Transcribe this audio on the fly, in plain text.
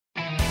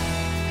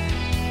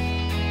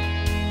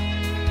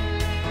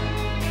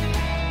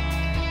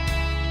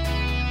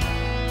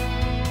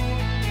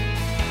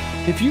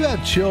If you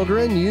have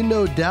children, you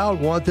no doubt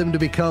want them to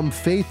become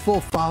faithful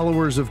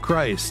followers of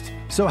Christ.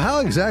 So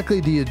how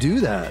exactly do you do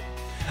that?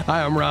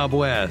 Hi, I'm Rob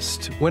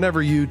West.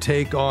 Whenever you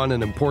take on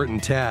an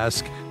important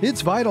task,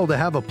 it's vital to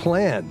have a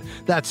plan.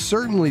 That's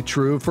certainly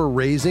true for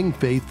raising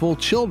faithful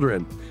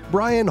children.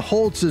 Brian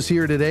Holtz is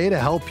here today to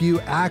help you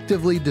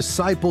actively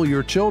disciple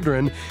your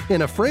children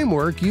in a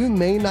framework you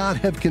may not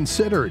have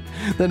considered.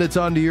 Then it's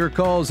on to your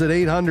calls at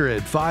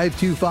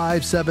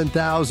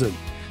 800-525-7000.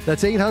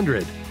 That's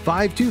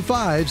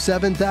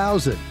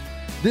 800-525-7000.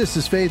 This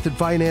is Faith and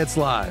Finance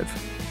Live,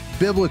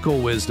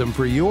 biblical wisdom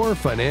for your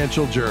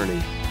financial journey.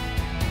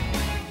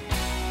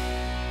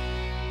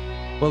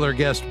 Well, our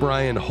guest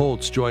Brian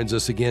Holtz joins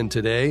us again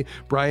today.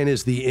 Brian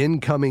is the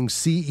incoming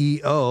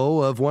CEO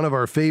of one of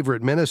our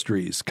favorite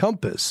ministries,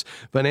 Compass,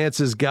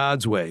 Finances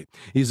God's Way.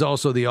 He's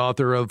also the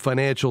author of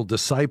Financial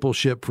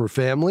Discipleship for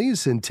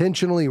Families,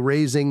 Intentionally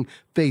Raising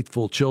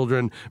Faithful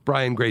Children.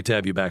 Brian, great to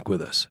have you back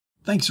with us.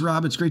 Thanks,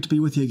 Rob. It's great to be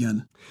with you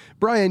again.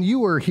 Brian, you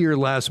were here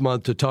last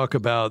month to talk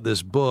about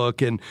this book,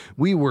 and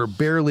we were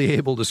barely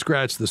able to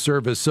scratch the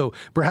surface, so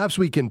perhaps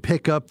we can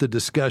pick up the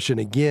discussion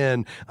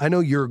again. I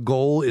know your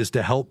goal is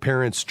to help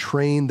parents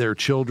train their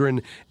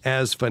children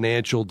as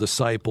financial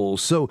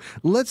disciples, so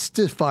let's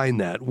define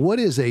that. What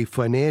is a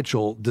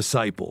financial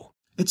disciple?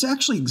 It's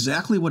actually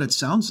exactly what it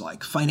sounds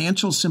like.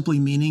 Financial simply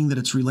meaning that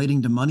it's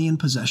relating to money and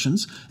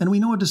possessions, and we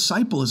know a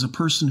disciple is a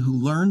person who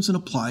learns and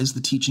applies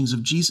the teachings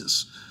of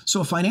Jesus. So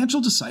a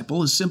financial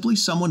disciple is simply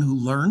someone who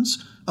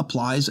learns,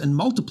 applies, and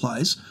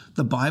multiplies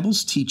the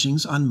Bible's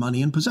teachings on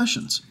money and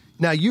possessions.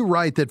 Now, you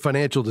write that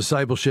financial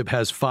discipleship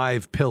has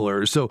 5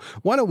 pillars, so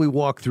why don't we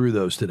walk through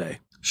those today?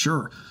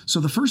 Sure.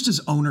 So the first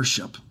is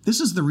ownership. This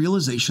is the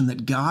realization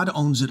that God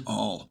owns it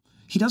all.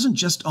 He doesn't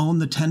just own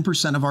the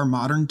 10% of our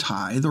modern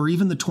tithe or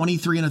even the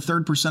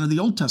 23% of the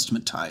Old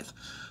Testament tithe.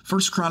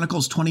 1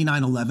 Chronicles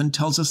 29:11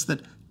 tells us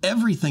that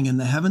everything in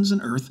the heavens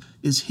and earth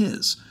is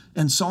his.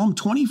 And Psalm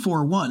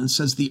 24:1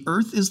 says the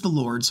earth is the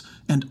Lord's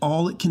and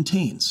all it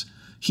contains.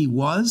 He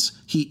was,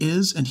 he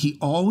is, and he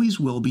always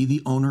will be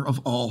the owner of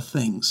all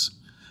things.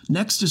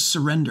 Next is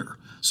surrender.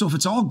 So if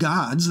it's all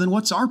God's, then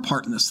what's our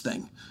part in this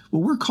thing?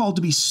 Well, we're called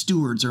to be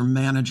stewards or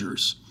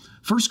managers.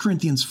 1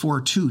 Corinthians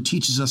 4:2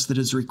 teaches us that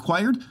it is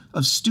required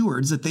of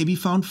stewards that they be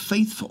found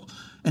faithful.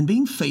 And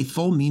being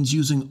faithful means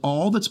using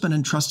all that's been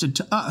entrusted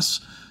to us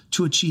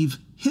to achieve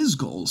his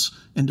goals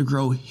and to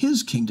grow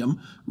his kingdom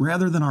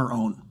rather than our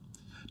own.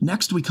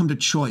 Next, we come to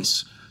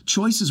choice.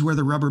 Choice is where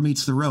the rubber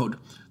meets the road.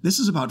 This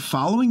is about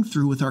following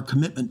through with our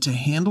commitment to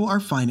handle our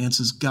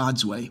finances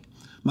God's way.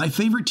 My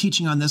favorite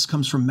teaching on this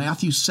comes from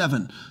Matthew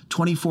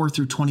 7:24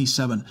 through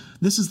 27.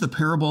 This is the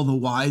parable of the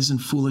wise and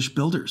foolish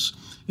builders.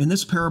 In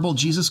this parable,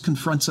 Jesus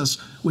confronts us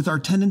with our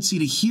tendency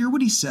to hear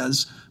what he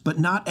says, but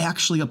not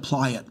actually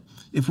apply it.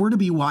 If we're to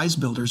be wise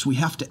builders, we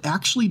have to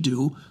actually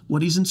do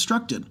what he's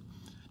instructed.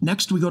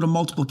 Next, we go to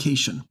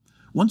multiplication.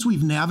 Once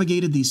we've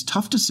navigated these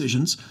tough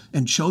decisions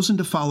and chosen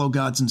to follow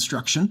God's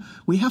instruction,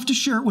 we have to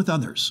share it with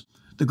others.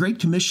 The Great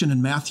Commission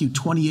in Matthew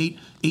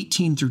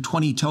 28:18 through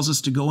 20 tells us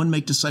to go and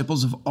make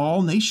disciples of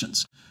all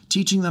nations,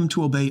 teaching them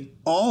to obey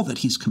all that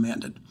he's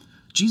commanded.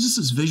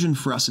 Jesus' vision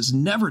for us is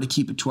never to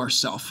keep it to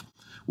ourselves.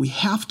 We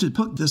have to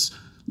put this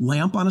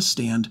lamp on a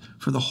stand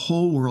for the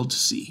whole world to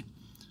see.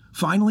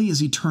 Finally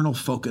is eternal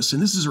focus,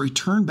 and this is a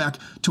return back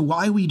to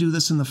why we do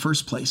this in the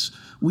first place.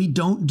 We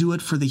don't do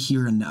it for the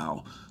here and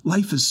now.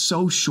 Life is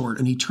so short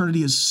and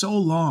eternity is so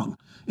long,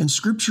 and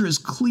Scripture is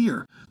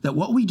clear that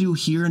what we do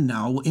here and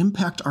now will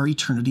impact our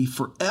eternity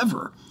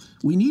forever.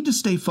 We need to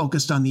stay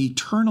focused on the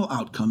eternal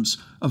outcomes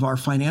of our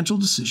financial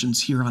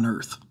decisions here on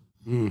earth.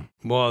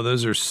 Well,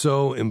 those are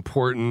so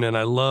important, and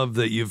I love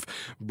that you've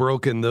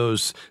broken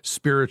those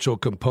spiritual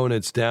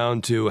components down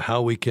to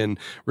how we can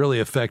really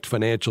affect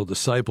financial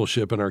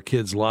discipleship in our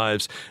kids'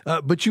 lives.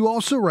 But you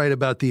also write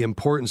about the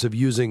importance of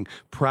using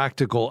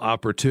practical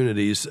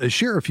opportunities.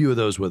 Share a few of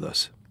those with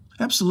us.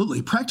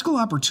 Absolutely. Practical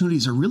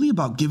opportunities are really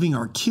about giving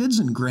our kids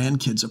and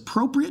grandkids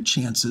appropriate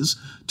chances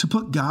to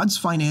put God's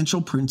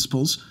financial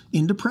principles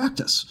into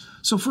practice.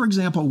 So, for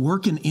example,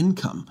 work and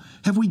income.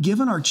 Have we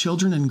given our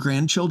children and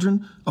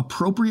grandchildren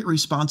appropriate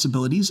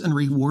responsibilities and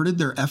rewarded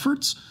their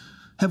efforts?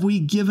 Have we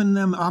given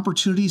them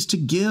opportunities to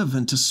give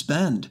and to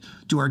spend?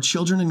 Do our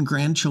children and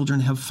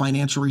grandchildren have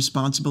financial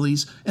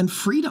responsibilities and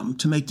freedom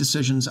to make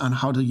decisions on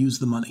how to use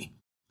the money?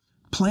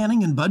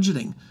 Planning and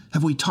budgeting.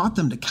 Have we taught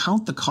them to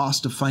count the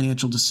cost of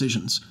financial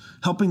decisions,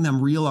 helping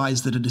them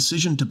realize that a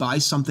decision to buy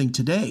something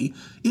today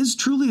is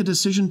truly a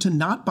decision to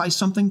not buy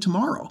something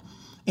tomorrow?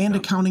 And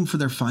accounting for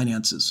their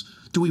finances.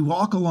 Do we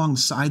walk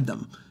alongside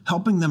them,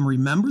 helping them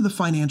remember the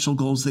financial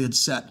goals they had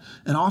set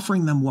and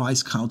offering them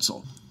wise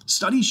counsel?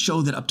 Studies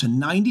show that up to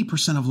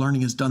 90% of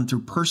learning is done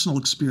through personal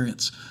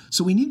experience.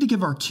 So we need to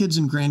give our kids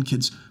and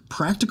grandkids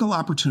practical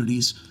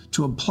opportunities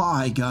to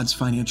apply God's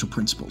financial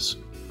principles.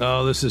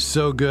 Oh, this is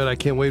so good. I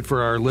can't wait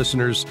for our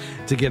listeners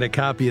to get a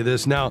copy of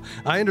this. Now,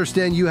 I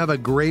understand you have a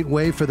great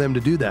way for them to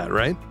do that,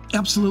 right?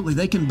 Absolutely.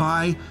 They can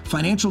buy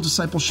Financial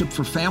Discipleship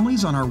for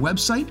Families on our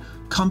website,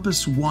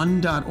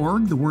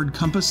 compass1.org, the word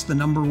compass, the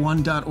number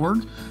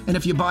 1.org. And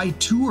if you buy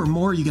 2 or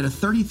more, you get a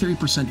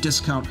 33%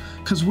 discount,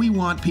 because we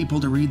want people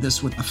to read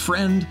this with a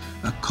friend,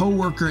 a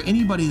coworker,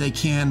 anybody they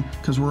can,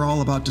 because we're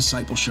all about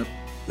discipleship.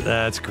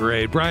 That's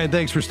great. Brian,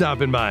 thanks for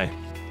stopping by.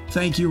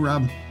 Thank you,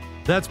 Rob.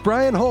 That's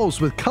Brian Holz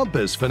with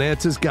Compass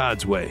Finances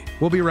God's Way.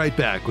 We'll be right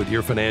back with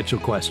your financial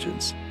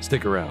questions.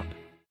 Stick around.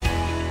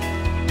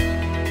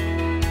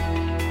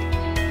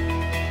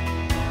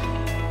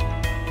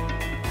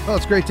 Well,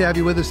 it's great to have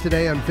you with us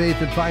today on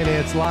Faith and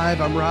Finance Live.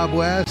 I'm Rob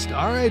West.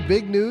 All right,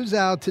 big news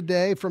out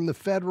today from the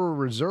Federal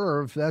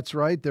Reserve. That's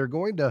right, they're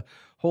going to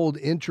hold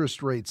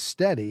interest rates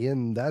steady,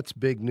 and that's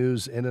big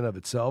news in and of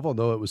itself,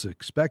 although it was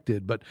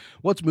expected. But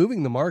what's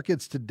moving the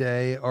markets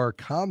today are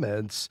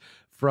comments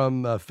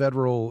from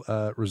Federal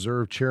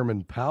Reserve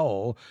Chairman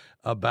Powell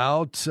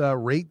about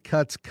rate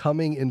cuts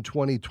coming in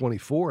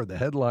 2024. The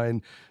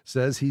headline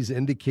says he's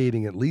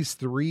indicating at least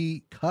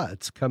 3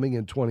 cuts coming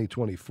in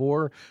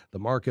 2024. The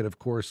market, of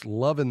course,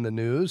 loving the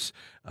news.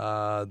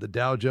 The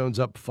Dow Jones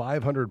up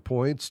 500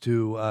 points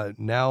to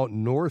now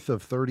north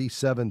of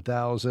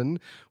 37,000,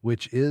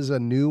 which is a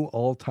new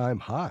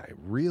all-time high.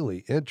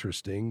 Really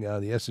interesting.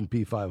 The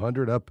S&P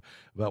 500 up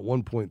about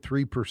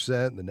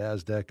 1.3%. The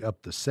NASDAQ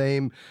up the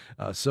same.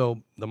 So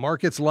the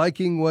market's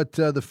liking what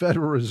the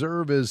Federal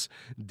Reserve is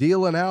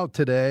dealing out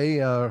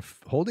today,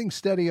 holding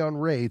steady on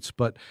rates,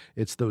 but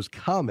it's those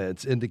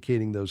comments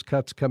indicating those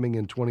cuts coming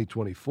in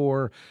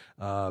 2024,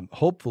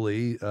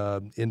 hopefully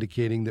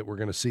indicating that we're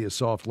going to see a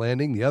soft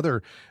landing. The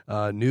other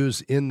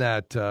news in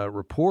that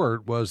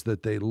report was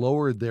that they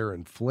lowered their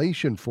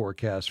inflation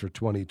forecast for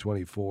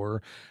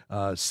 2024,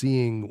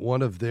 seeing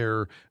one of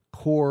their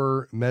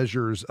core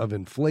measures of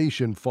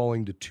inflation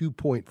falling to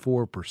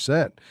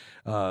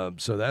 2.4%.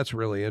 So that's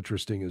really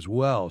interesting as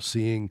well,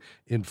 seeing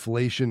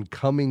inflation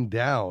coming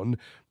down.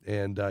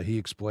 And he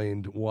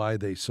explained why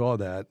they saw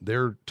that.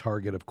 Their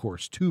target, of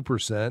course,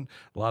 2%.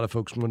 A lot of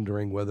folks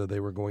wondering whether they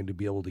were going to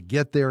be able to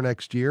get there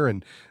next year,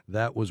 and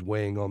that was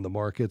weighing on the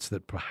markets,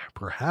 that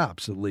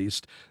perhaps, at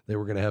least, they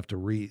were going to have to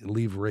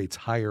leave rates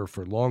higher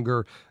for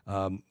longer.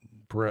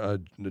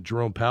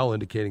 Jerome Powell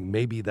indicating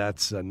maybe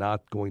that's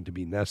not going to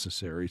be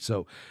necessary.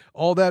 So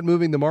all that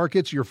moving the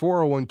markets. Your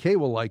 401k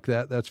will like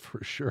that, that's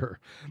for sure.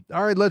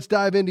 All right, let's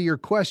dive into your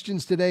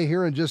questions today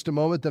here in just a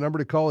moment. The number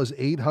to call is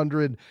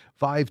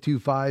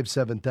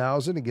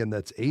 800-525-7000. Again,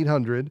 that's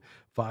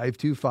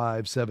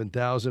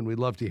 800-525-7000. We'd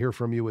love to hear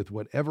from you with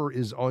whatever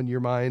is on your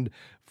mind,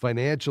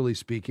 financially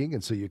speaking,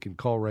 and so you can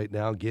call right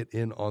now, get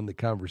in on the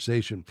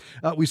conversation.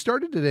 We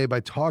started today by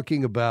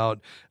talking about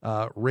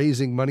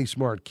raising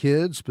money-smart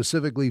kids,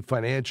 specifically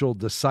financial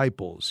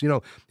disciples. You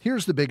know,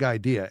 here's the big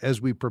idea. As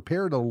we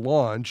prepare to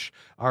launch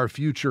our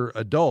future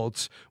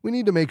adults, we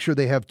need to make sure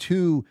they have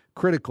 2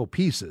 critical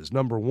pieces.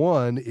 Number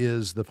 1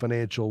 is the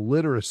financial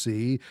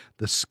literacy,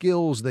 the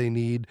skills they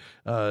need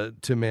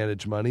to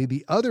manage money.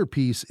 The other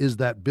piece is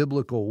that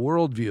biblical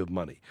worldview of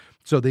money.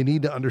 So they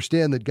need to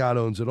understand that God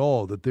owns it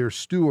all, that they're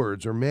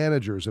stewards or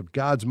managers of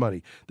God's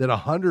money, that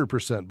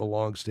 100%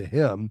 belongs to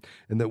Him,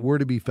 and that we're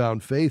to be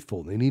found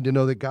faithful. They need to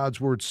know that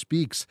God's Word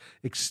speaks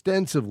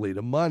extensively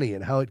to money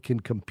and how it can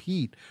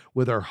compete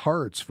with our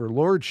hearts for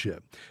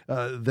lordship,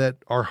 that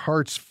our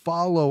hearts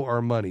follow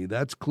our money.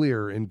 That's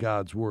clear in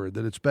God's Word,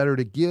 that it's better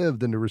to give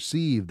than to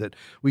receive, that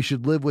we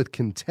should live with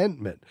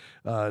contentment,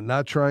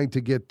 not trying to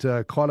get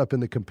caught up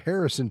in the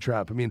comparison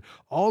trap. I mean,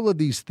 all of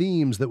these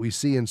themes that we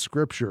see in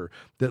Scripture,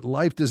 that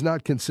life does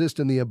not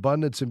consist in the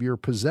abundance of your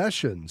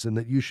possessions, and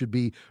that you should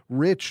be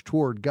rich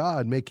toward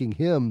God, making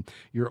Him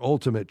your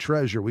ultimate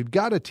treasure. We've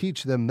got to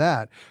teach them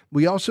that.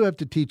 We also have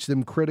to teach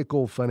them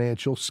critical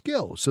financial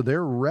skills so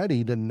they're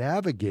ready to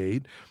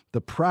navigate the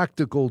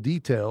practical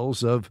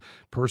details of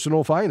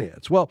personal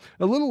finance. Well,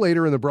 a little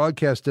later in the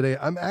broadcast today,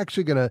 I'm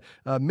actually going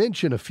to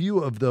mention a few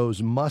of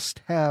those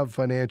must-have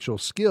financial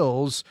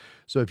skills.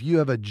 So if you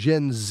have a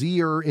Gen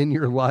Zer in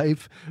your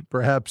life,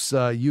 perhaps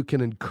you can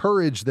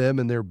encourage them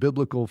in their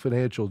biblical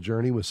financial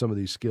journey with some of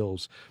these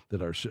skills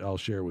that I'll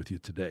share with you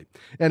today.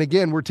 And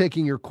again, we're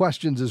taking your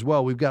questions as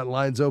well. We've got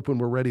lines open.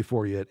 We're ready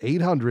for you at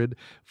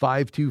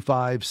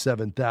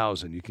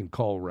 800-525-7000. You can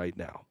call right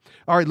now.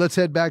 All right, let's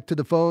head back to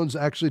the phones,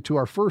 actually to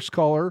our first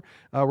caller.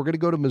 We're going to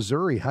go to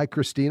Missouri. Hi,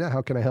 Christina.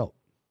 How can I help?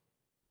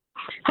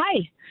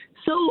 Hi.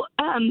 So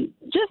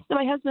just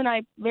my husband and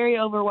I very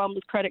overwhelmed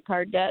with credit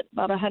card debt,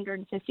 about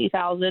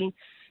 $150,000.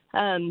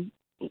 And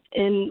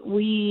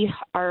we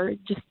are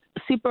just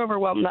super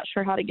overwhelmed, not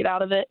sure how to get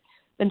out of it.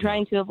 Been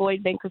trying to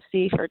avoid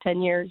bankruptcy for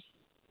 10 years.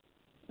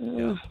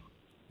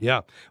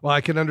 Yeah. Well,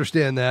 I can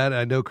understand that.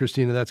 I know,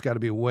 Christina, that's got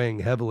to be weighing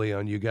heavily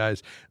on you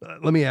guys.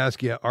 Let me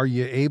ask you, are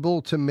you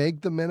able to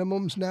make the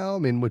minimums now? I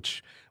mean,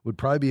 which would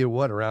probably be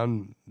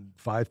around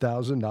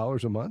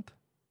 $5,000 a month?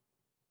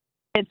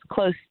 It's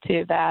close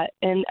to that.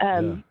 And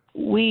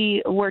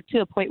we were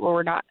to a point where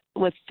we're not,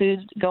 with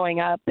food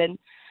going up and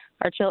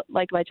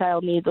like my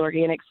child needs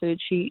organic food.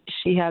 She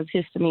has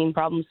histamine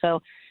problems,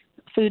 so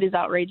food is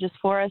outrageous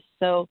for us.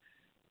 So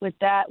with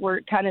that,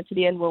 we're kind of to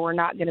the end where we're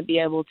not going to be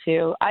able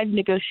to. I've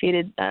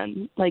negotiated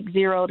like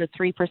 0 to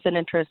 3%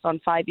 interest on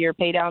 5-year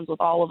pay downs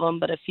with all of them,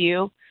 but a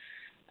few.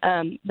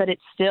 But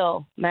it's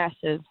still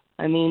massive.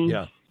 I mean,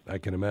 yeah, I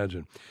can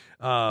imagine.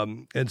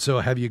 And so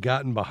have you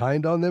gotten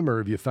behind on them, or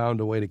have you found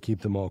a way to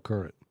keep them all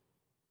current?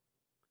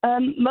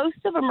 Most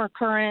of them are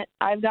current.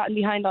 I've gotten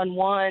behind on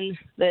one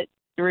that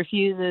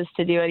refuses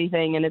to do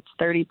anything, and it's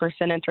 30%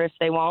 interest.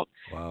 They won't.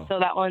 Wow. So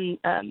that one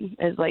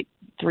is like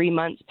 3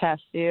 months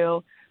past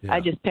due. Yeah. I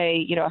just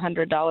pay,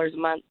 $100 a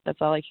month. That's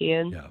all I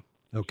can. Yeah.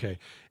 Okay.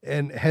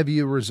 And have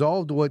you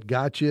resolved what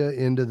got you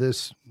into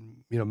this,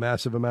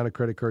 massive amount of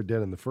credit card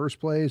debt in the first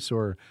place,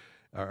 or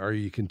are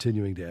you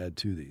continuing to add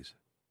to these?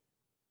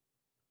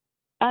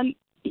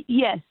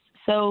 Yes.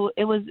 So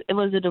it was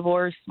a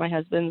divorce, my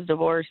husband's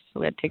divorce.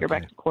 So we had to take her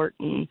back to court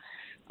and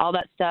all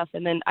that stuff.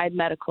 And then I had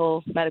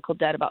medical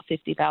debt, about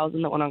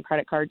 $50,000 that went on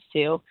credit cards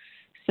too.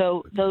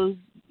 So those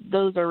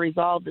are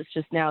resolved. It's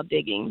just now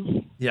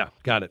digging. Yeah,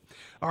 got it.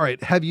 All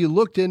right. Have you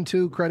looked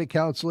into credit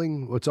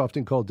counseling, what's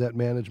often called debt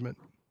management?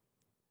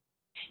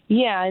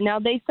 Yeah. Now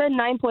they said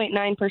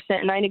 9.9%,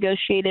 and I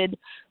negotiated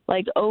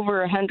like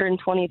over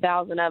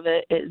 120,000 of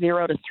it at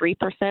 0 to 3%.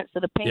 So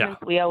the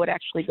payments we owe would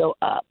actually go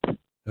up.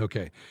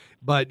 Okay.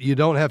 But you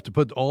don't have to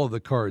put all of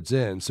the cards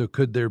in. So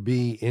could there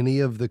be any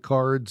of the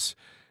cards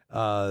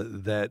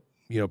that,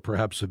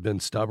 perhaps have been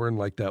stubborn,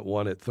 like that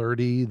one at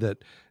 30,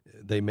 that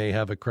they may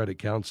have a credit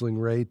counseling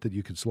rate that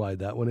you could slide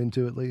that one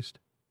into at least?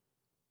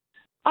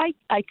 I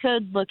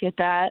could look at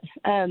that.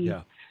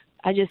 Yeah.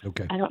 I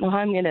don't know how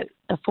I'm going to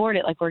afford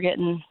it. Like we're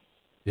getting.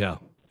 Yeah.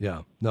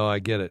 No, I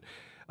get it.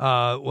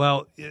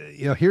 Well,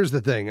 here's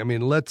the thing. I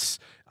mean,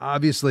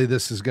 obviously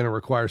this is going to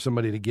require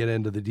somebody to get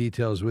into the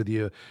details with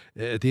you.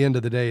 At the end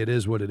of the day, it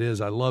is what it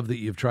is. I love that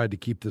you've tried to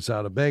keep this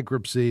out of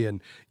bankruptcy,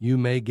 and you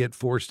may get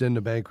forced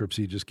into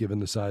bankruptcy just given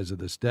the size of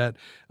this debt.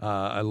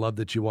 I love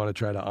that you want to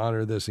try to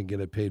honor this and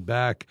get it paid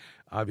back.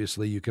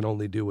 Obviously, you can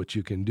only do what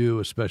you can do,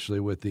 especially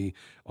with the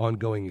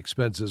ongoing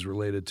expenses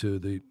related to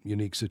the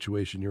unique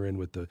situation you're in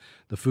with the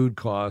food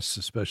costs,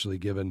 especially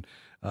given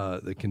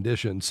the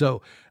condition.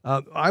 So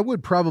I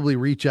would probably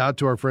reach out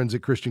to our friends at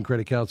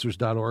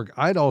ChristianCreditCounselors.org.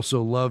 I'd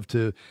also love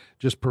to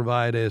just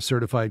provide a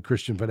certified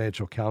Christian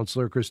financial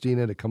counselor,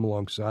 Christina, to come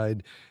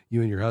alongside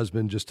you and your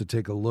husband just to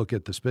take a look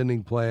at the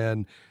spending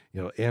plan,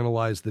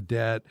 analyze the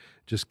debt,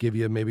 just give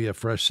you maybe a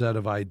fresh set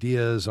of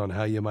ideas on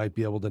how you might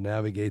be able to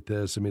navigate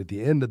this. I mean, at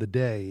the end of the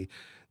day,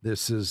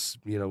 this is,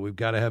 we've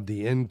got to have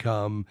the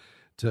income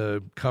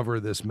to cover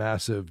this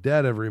massive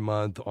debt every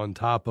month on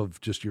top of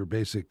just your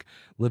basic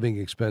living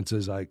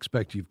expenses. I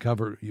expect you've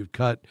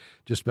cut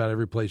just about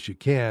every place you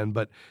can,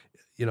 but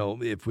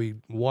if we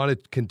want to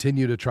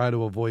continue to try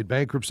to avoid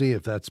bankruptcy,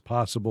 if that's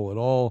possible at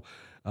all,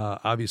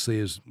 obviously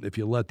if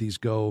you let these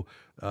go,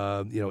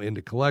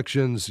 into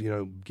collections,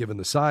 given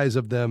the size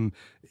of them,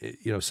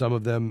 some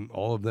of them,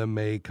 all of them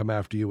may come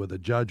after you with a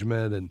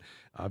judgment, and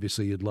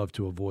obviously you'd love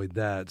to avoid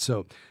that.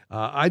 So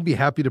I'd be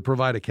happy to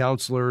provide a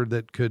counselor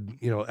that could,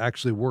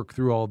 actually work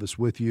through all this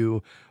with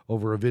you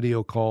over a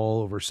video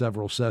call, over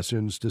several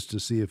sessions, just to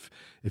see if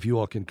you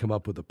all can come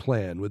up with a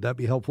plan. Would that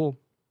be helpful?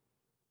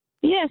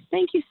 Yes,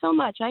 thank you so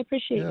much. I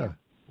appreciate it.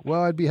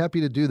 Well, I'd be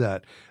happy to do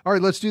that. All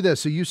right, let's do this.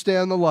 So you stay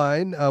on the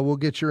line. We'll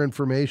get your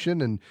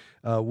information, and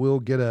we'll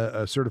get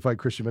a certified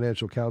Christian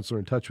financial counselor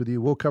in touch with you.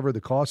 We'll cover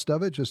the cost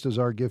of it just as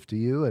our gift to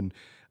you, and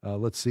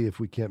let's see if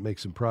we can't make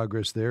some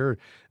progress there.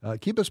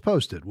 Keep us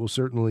posted. We'll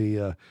certainly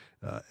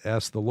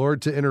ask the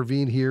Lord to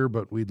intervene here,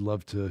 but we'd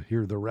love to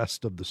hear the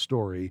rest of the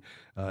story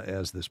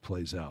as this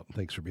plays out.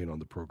 Thanks for being on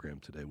the program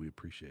today. We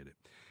appreciate it.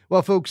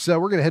 Well, folks, we're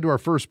going to head to our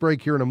first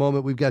break here in a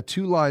moment. We've got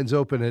two lines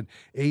open at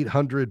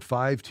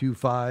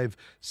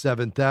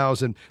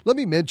 800-525-7000. Let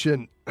me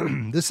mention,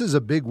 this is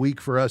a big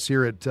week for us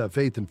here at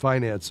Faith and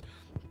Finance.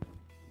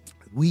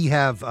 We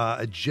have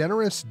a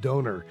generous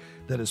donor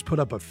that has put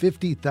up a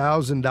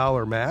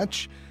 $50,000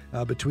 match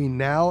between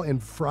now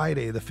and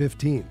Friday the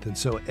 15th. And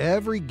so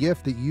every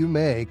gift that you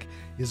make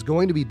is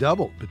going to be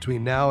doubled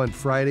between now and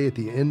Friday at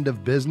the end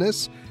of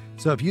business.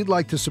 So if you'd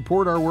like to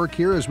support our work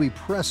here as we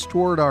press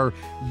toward our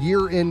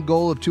year-end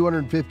goal of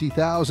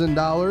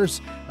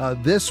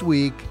 $250,000, this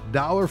week,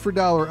 dollar for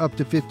dollar up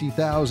to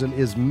 $50,000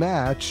 is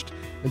matched.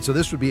 And so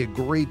this would be a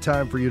great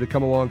time for you to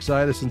come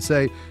alongside us and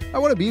say, I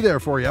want to be there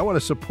for you. I want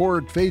to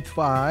support Faith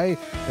Fi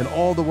and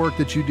all the work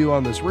that you do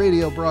on this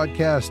radio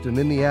broadcast and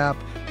in the app.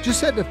 Just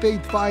head to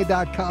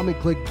faithfi.com and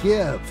click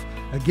Give.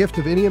 A gift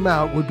of any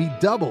amount would be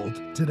doubled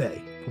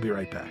today. We'll be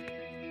right back.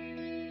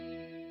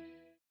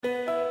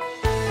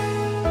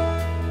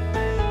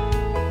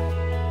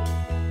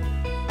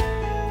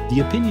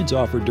 The opinions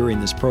offered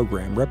during this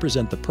program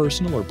represent the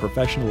personal or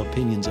professional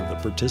opinions of the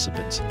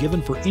participants,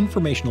 given for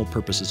informational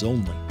purposes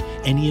only.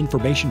 Any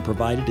information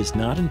provided is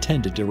not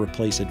intended to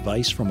replace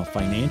advice from a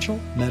financial,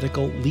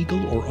 medical,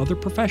 legal, or other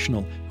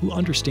professional who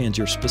understands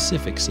your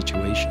specific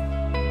situation.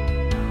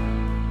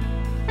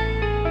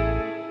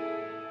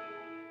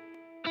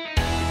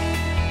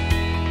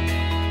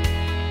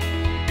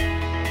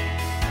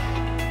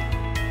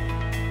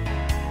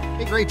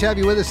 Great to have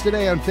you with us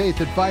today on Faith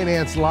and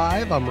Finance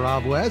Live. I'm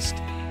Rob West.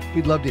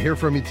 We'd love to hear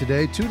from you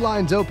today. Two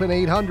lines open,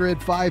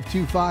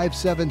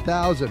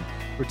 800-525-7000.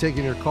 We're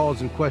taking your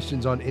calls and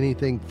questions on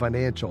anything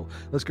financial.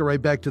 Let's go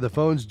right back to the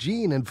phones.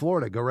 Gene in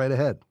Florida, go right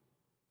ahead.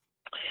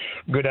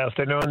 Good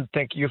afternoon.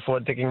 Thank you for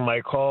taking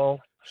my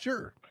call.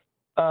 Sure.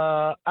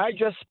 I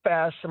just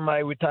passed my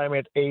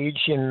retirement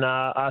age, and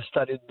I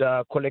started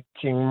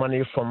collecting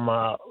money from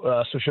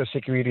Social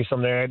Security,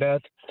 something like that.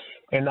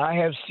 And I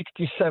have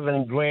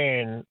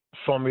 $67,000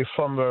 from a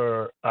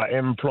former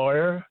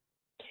employer.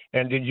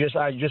 And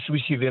I just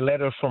received a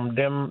letter from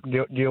them.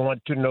 They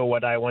want to know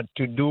what I want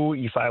to do,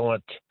 if I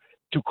want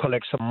to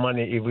collect some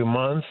money every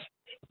month.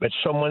 But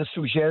someone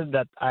suggests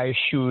that I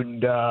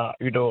should,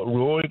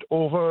 roll it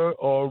over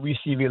or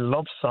receive a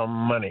lump sum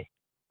money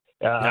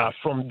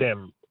from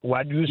them.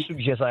 What do you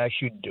suggest I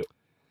should do?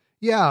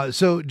 Yeah,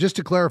 so just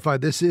to clarify,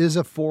 this is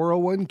a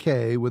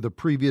 401k with a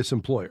previous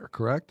employer,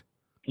 correct?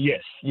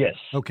 Yes.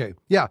 Okay.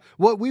 Yeah.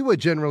 What we would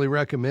generally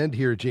recommend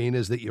here, Gene,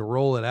 is that you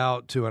roll it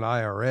out to an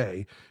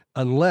IRA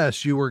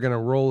unless you were going to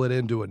roll it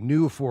into a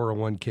new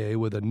 401k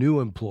with a new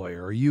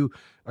employer.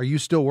 Are you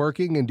still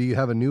working, and do you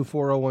have a new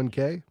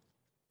 401k?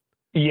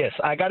 Yes,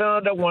 I got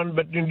another one,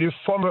 but in the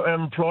former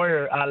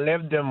employer, I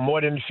left them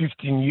more than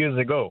 15 years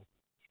ago.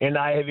 And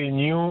I have a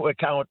new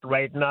account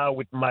right now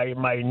with my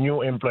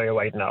new employer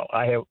right now.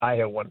 I have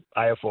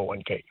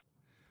 401k.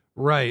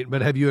 Right,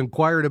 but have you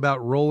inquired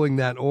about rolling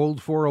that old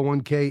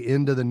 401k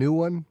into the new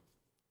one?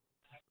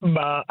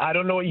 But I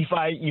don't know if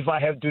I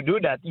have to do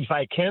that. If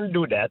I can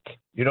do that,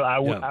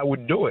 I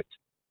would do it.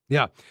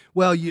 Yeah.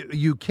 Well,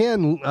 you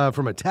can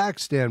from a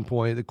tax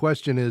standpoint. The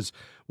question is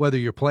whether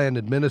your plan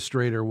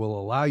administrator will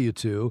allow you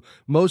to.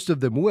 Most of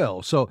them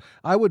will. So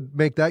I would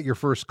make that your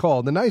first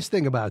call. The nice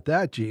thing about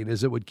that, Gene,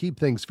 is it would keep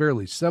things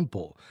fairly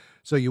simple.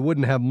 So you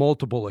wouldn't have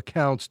multiple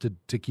accounts to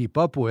keep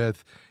up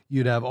with.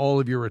 You'd have all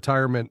of your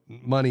retirement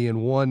money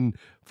in one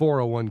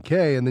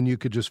 401k, and then you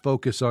could just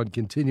focus on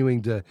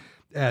continuing to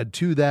add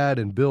to that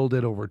and build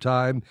it over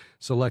time.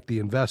 Select the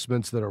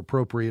investments that are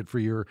appropriate for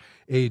your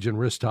age and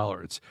risk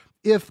tolerance.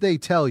 If they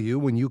tell you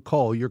when you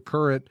call your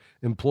current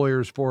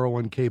employer's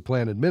 401k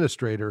plan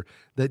administrator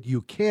that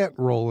you can't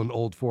roll an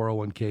old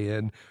 401k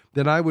in,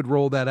 then I would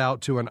roll that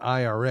out to an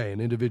IRA,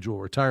 an individual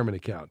retirement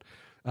account.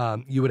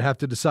 You would have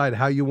to decide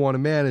how you want to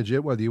manage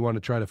it, whether you want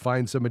to try to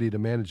find somebody to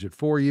manage it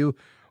for you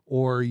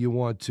or you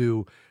want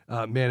to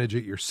manage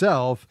it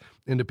yourself.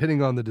 And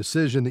depending on the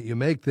decision that you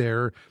make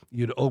there,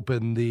 you'd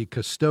open the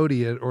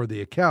custodian or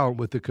the account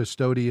with the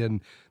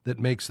custodian that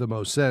makes the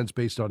most sense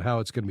based on how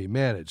it's going to be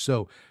managed.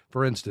 So,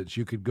 for instance,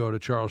 you could go to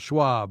Charles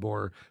Schwab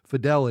or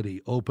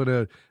Fidelity,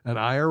 open an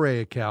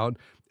IRA account,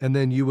 and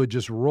then you would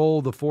just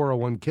roll the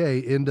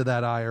 401k into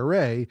that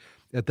IRA.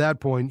 At that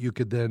point, you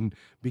could then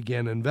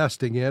begin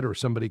investing it, or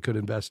somebody could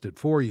invest it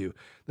for you.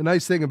 The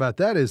nice thing about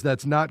that is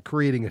that's not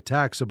creating a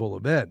taxable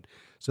event.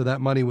 So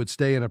that money would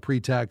stay in a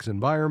pre-tax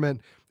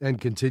environment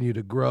and continue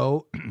to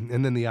grow.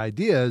 And then the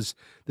idea is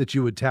that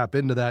you would tap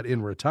into that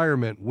in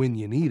retirement when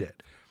you need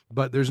it.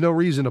 But there's no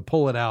reason to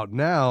pull it out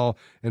now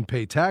and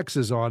pay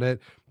taxes on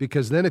it,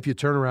 because then if you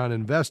turn around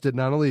and invest it,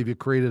 not only have you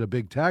created a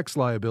big tax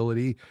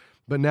liability,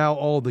 but now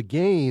all the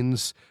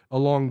gains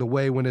along the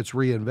way when it's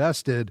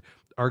reinvested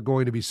are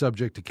going to be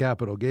subject to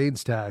capital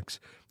gains tax,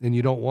 and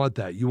you don't want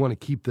that. You want to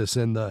keep this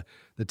in the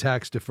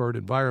tax-deferred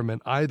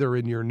environment, either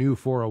in your new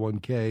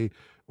 401k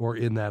or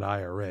in that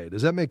IRA.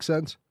 Does that make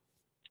sense?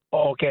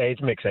 Okay,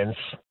 it makes sense.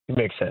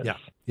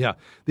 Yeah.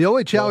 The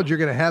only challenge you're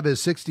going to have is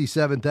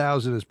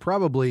 $67,000 is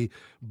probably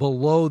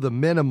below the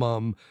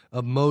minimum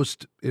of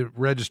most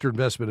registered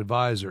investment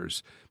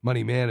advisors,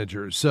 money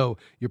managers. So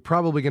you're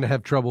probably going to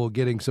have trouble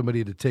getting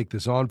somebody to take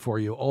this on for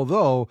you.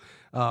 Although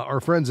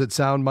our friends at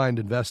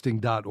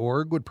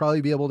soundmindinvesting.org would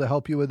probably be able to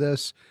help you with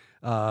this.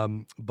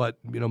 But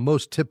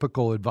most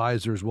typical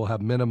advisors will have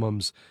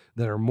minimums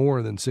that are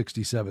more than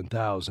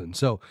 $67,000.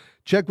 So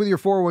check with your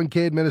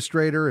 401k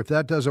administrator. If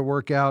that doesn't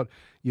work out,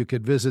 you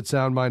could visit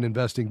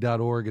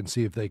soundmindinvesting.org and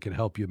see if they can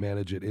help you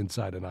manage it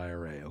inside an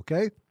IRA.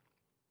 Okay.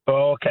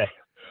 Okay.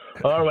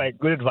 All right.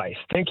 Good advice.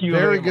 Thank you.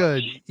 Very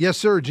good. Much. Yes,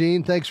 sir,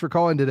 Gene. Thanks for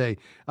calling today.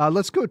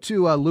 Let's go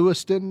to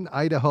Lewiston,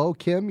 Idaho.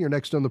 Kim, you're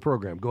next on the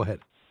program. Go ahead.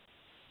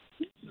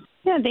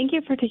 Yeah. Thank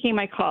you for taking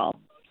my call.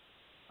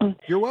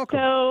 You're welcome.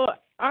 So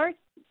our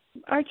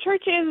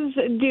church is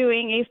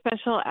doing a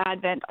special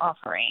Advent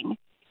offering,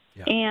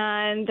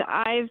 and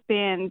I've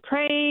been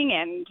praying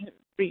and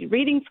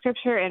reading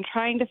scripture and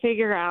trying to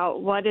figure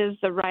out what is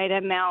the right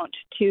amount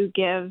to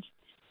give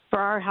for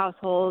our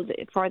household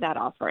for that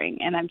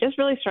offering. And I'm just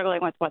really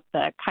struggling with what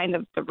the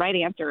right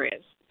answer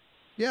is.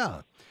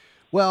 Yeah.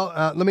 Well,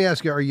 let me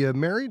ask you, are you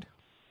married?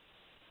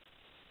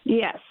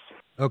 Yes.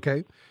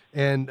 Okay.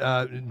 And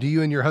do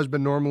you and your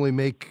husband normally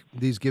make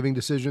these giving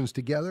decisions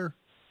together?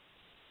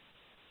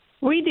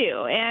 We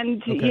do.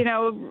 And,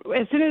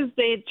 as soon as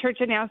the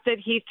church announced it,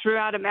 he threw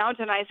out amount,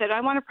 and I said, I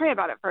want to pray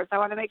about it first. I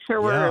want to make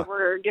sure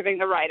we're giving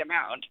the right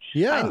amount.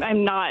 Yeah.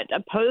 I'm not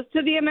opposed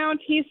to the amount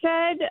he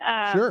said.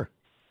 Sure.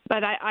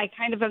 but I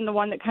kind of am the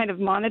one that kind of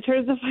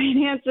monitors the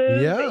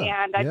finances.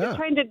 Yeah, And I'm just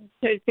trying to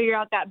figure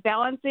out that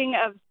balancing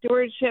of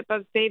stewardship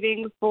of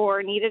savings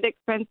for needed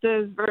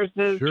expenses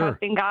versus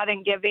trusting God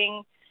and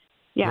giving.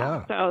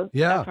 So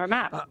that's where I'm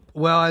at.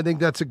 Well, I think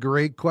that's a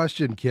great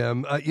question,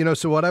 Kim.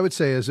 So what I would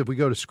say is if we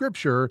go to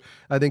Scripture,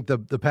 I think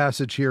the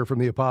passage here from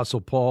the Apostle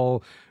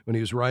Paul, when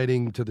he was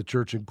writing to the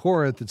church in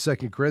Corinth in 2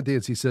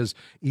 Corinthians, he says,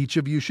 each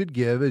of you should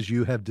give as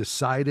you have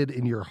decided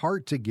in your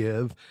heart to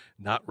give,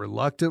 not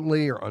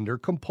reluctantly or under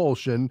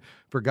compulsion,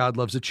 for God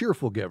loves a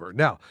cheerful giver.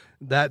 Now,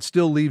 that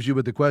still leaves you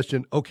with the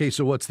question, okay,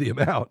 so what's the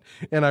amount?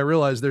 And I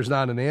realize there's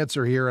not an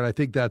answer here, and I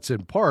think that's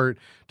in part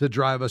to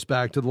drive us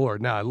back to the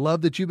Lord. Now, I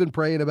love that you've been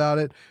praying about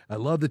it. I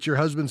love that your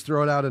husband's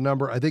throwing out a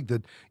number. I think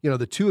that,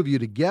 the two of you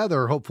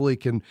together hopefully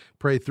can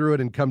pray through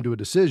it and come to a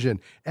decision.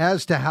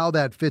 As to how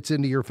that fits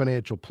into your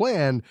financial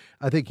plan,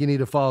 I think you need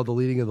to follow the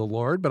leading of the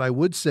Lord, but I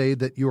would say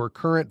that your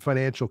current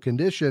financial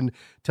condition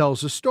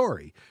tells a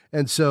story.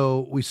 And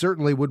so we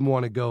certainly wouldn't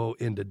want to go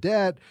into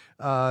debt,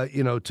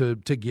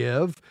 to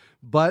give,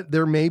 but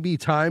there may be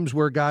times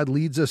where God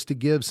leads us to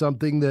give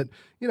something that,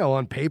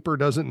 on paper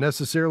doesn't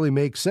necessarily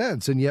make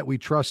sense, and yet we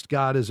trust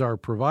God as our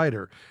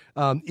provider.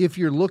 If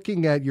you're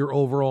looking at your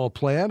overall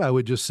plan, I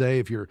would just say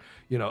if you're,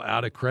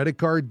 out of credit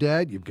card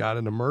debt, you've got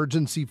an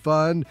emergency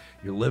fund,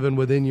 you're living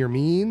within your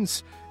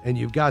means, and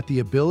you've got the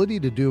ability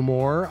to do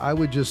more, I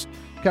would just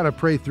kind of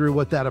pray through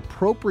what that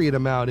appropriate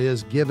amount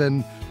is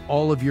given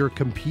all of your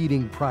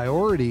competing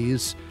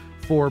priorities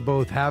for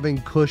both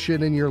having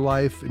cushion in your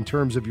life in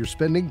terms of your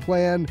spending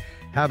plan,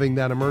 having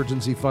that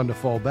emergency fund to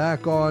fall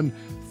back on,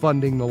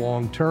 funding the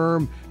long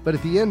term. But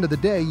at the end of the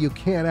day, you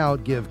can't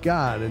outgive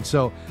God. And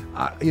so,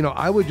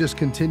 I would just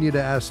continue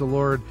to ask the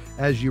Lord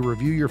as you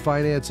review your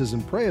finances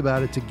and pray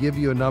about it to give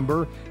you a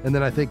number. And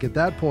then I think at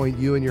that point,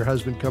 you and your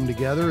husband come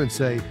together and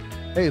say,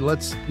 hey,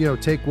 let's,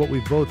 take what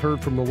we've both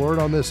heard from the Lord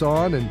on this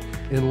on, and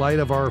in light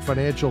of our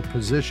financial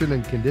position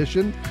and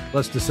condition,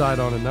 let's decide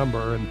on a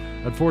number. And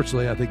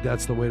unfortunately, I think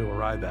that's the way to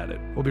arrive at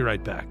it. We'll be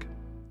right back.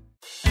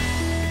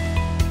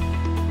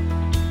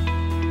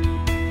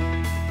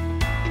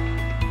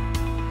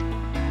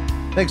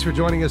 Thanks for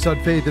joining us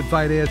on Faith and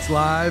Finance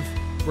Live.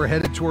 We're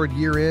headed toward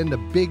year end, a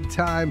big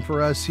time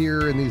for us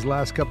here in these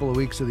last couple of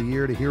weeks of the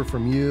year to hear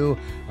from you,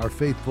 our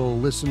faithful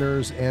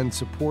listeners and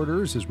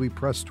supporters as we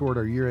press toward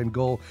our year end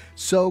goal.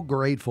 So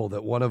grateful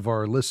that one of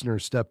our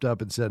listeners stepped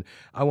up and said,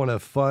 I want to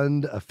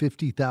fund a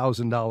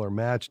 $50,000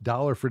 match,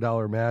 dollar for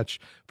dollar match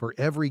for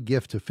every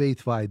gift to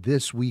FaithFi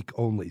this week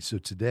only. So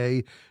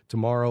today,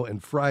 tomorrow,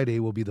 and Friday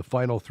will be the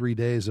final 3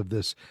 days of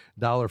this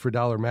dollar for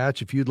dollar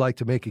match. If you'd like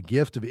to make a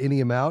gift of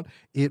any amount,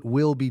 it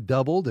will be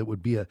doubled. It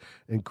would be an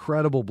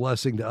incredible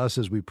blessing to us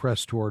as we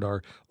press toward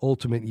our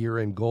ultimate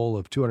year-end goal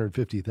of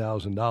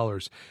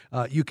 $250,000.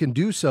 You can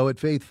do so at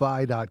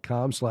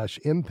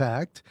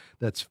faithfi.com/impact.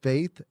 That's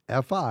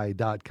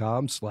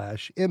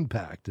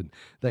faithfi.com/impact. And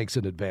thanks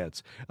in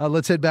advance.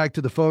 Let's head back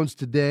to the phones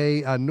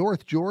today.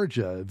 North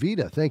Georgia.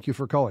 Vita, thank you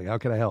for calling. How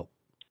can I help?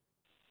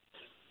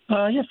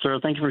 Yes, sir.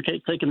 Thank you for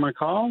taking my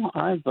call.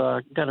 I've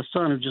got a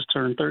son who just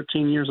turned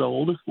 13 years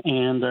old,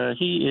 and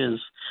he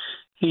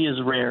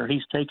is rare.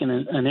 He's taken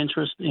an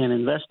interest in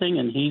investing,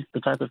 and he's the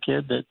type of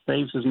kid that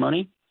saves his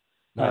money.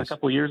 Nice. A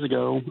couple of years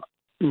ago,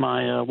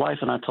 my wife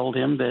and I told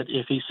him that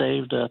if he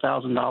saved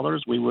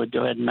 $1,000, we would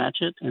go ahead and match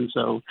it, and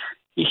so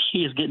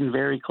he is getting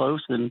very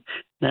close, and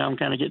now I'm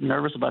kind of getting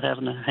nervous about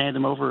having to hand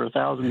him over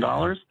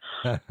 $1,000.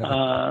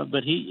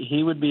 But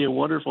he would be a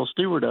wonderful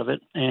steward of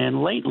it.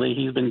 And lately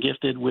he's been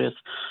gifted with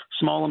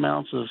small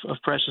amounts of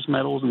precious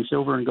metals and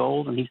silver and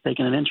gold, and he's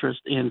taken an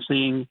interest in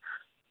seeing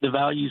the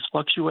values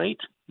fluctuate.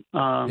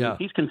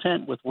 He's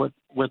content with what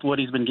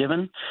he's been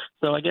given.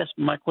 So I guess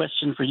my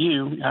question for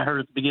you, I heard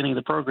at the beginning of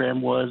the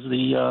program, was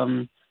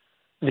the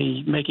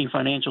making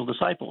financial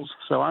disciples.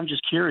 So I'm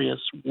just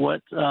curious,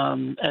 what,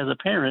 as a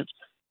parent,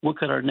 what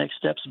could our next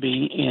steps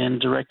be in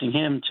directing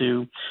him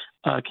to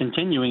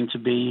continuing to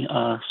be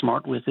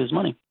smart with his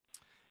money?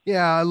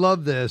 Yeah, I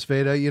love this,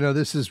 Veda.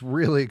 This is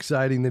really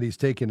exciting that he's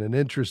taken an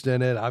interest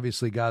in it.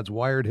 Obviously, God's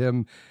wired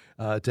him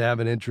to have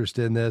an interest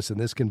in this, and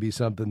this can be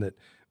something that,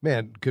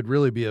 man, could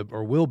really be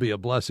or will be a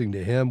blessing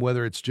to him,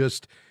 whether it's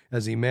just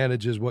as he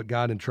manages what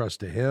God entrusts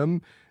to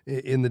him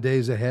in the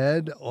days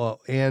ahead,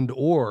 and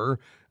or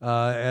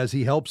as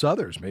he helps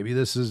others. Maybe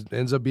this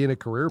ends up being a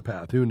career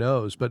path. Who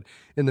knows? But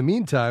in the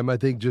meantime, I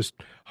think just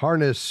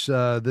harness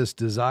this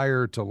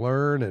desire to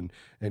learn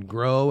and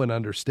grow and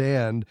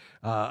understand.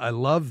 I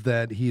love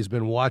that he's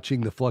been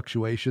watching the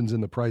fluctuations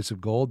in the price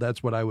of gold.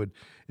 That's what I would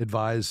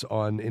advise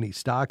on any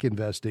stock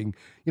investing.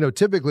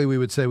 Typically we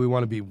would say we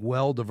want to be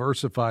well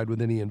diversified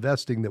with any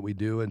investing that we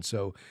do. And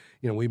so,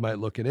 we might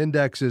look at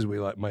indexes, we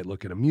might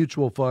look at a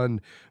mutual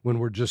fund when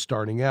we're just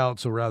starting out.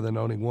 So rather than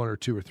owning one or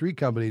two or three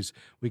companies,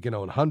 we can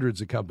own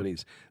hundreds of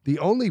companies. The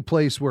only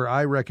place where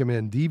I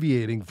recommend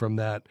deviating from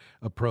that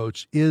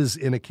approach is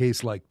in a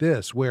case like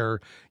this, where,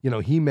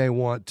 he may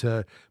want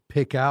to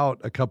pick out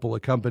a couple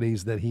of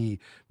companies that he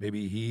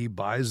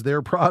buys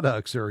their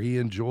products, or he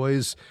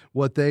enjoys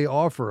what they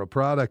offer, a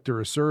product or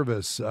a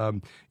service.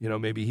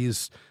 Maybe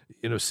he's,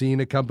 seen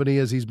a company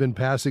as he's been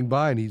passing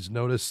by, and he's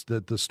noticed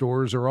that the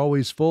stores are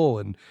always full,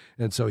 and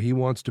so he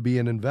wants to be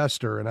an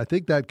investor. And I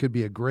think that could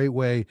be a great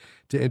way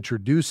to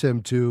introduce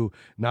him to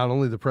not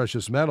only the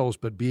precious metals,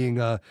 but being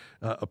a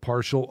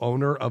partial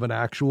owner of an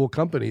actual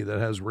company that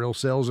has real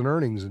sales and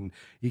earnings, and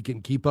he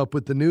can keep up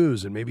with the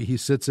news. And maybe he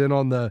sits in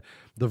on the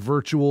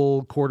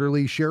virtual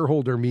quarterly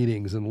shareholder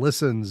meetings and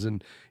listens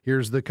and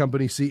here's the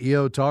company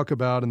CEO talk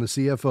about and the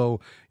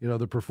CFO,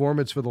 the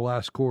performance for the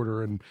last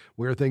quarter and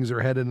where things are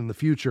headed in the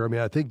future. I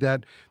mean, I think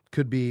that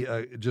could be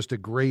just a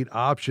great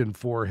option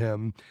for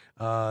him,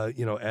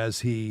 as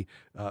he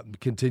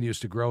continues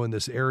to grow in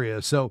this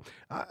area. So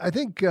I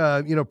think,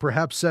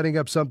 perhaps setting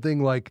up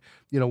something like,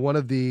 one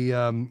of the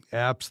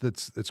apps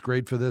that's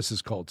great for this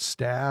is called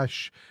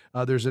Stash.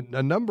 There's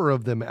a number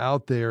of them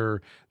out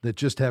there that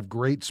just have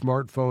great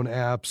smartphone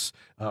apps.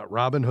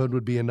 Robinhood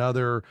would be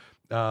another.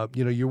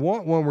 You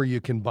want one where you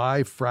can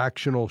buy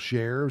fractional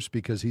shares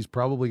because he's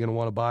probably going to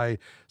want to buy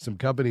some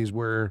companies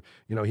where,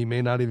 he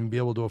may not even be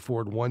able to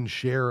afford one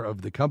share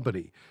of the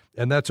company.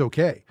 And that's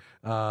okay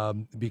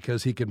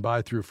because he can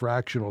buy through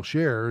fractional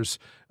shares,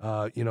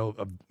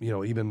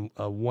 even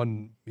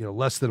one,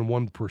 less than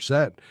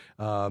 1%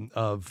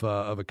 of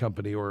a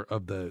company or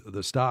of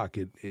the stock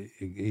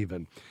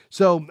even.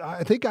 So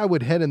I think I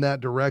would head in that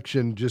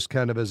direction just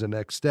kind of as a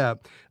next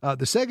step.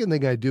 The second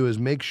thing I do is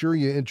make sure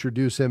you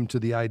introduce him to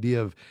the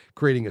idea of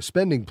creating a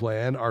spending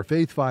plan. Our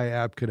FaithFi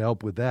app can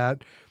help with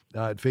that.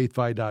 At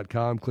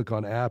faithfi.com, click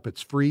on app.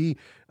 It's free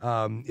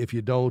if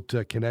you don't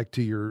connect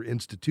to your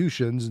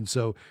institutions. And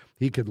so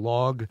he could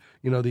log,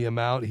 the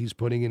amount he's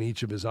putting in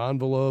each of his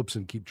envelopes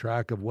and keep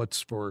track of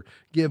what's for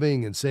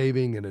giving and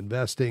saving and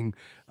investing.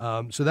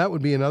 So that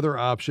would be another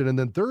option. And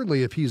then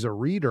thirdly, if he's a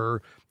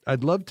reader,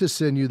 I'd love to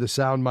send you the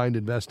Sound Mind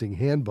Investing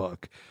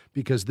Handbook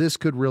because this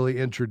could really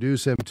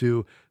introduce him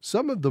to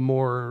some of the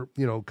more,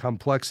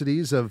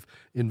 complexities of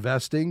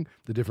investing,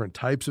 the different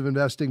types of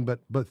investing,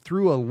 but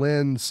through a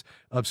lens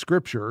of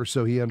Scripture,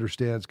 so he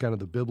understands kind of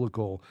the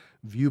biblical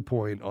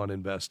viewpoint on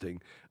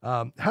investing.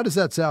 How does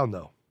that sound,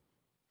 though?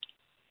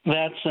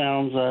 That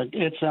sounds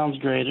it sounds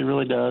great. It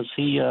really does.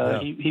 He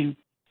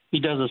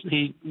does this.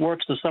 He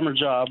works the summer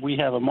job. We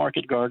have a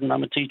market garden.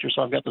 I'm a teacher,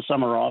 so I've got the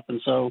summer off,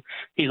 and so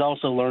he's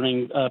also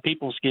learning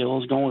people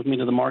skills, going with me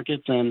to the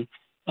markets, and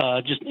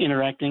just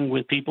interacting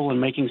with people and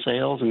making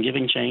sales and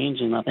giving change.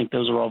 And I think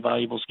those are all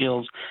valuable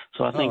skills.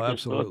 So I think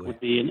this book would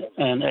be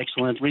an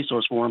excellent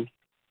resource for him.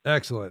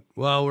 Excellent.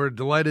 Well, we're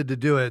delighted to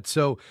do it.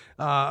 So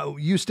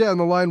you stay on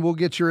the line. We'll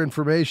get your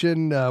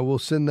information. We'll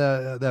send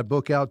that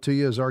book out to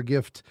you as our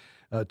gift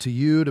to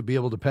you to be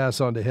able to pass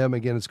on to him.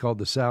 Again, it's called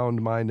the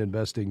Sound Mind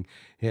Investing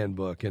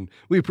Handbook. And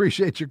we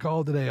appreciate your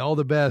call today. All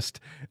the best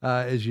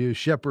as you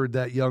shepherd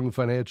that young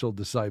financial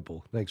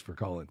disciple. Thanks for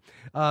calling.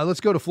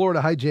 Let's go to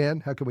Florida. Hi, Jan.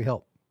 How can we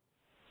help?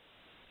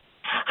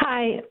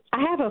 Hi.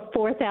 I have a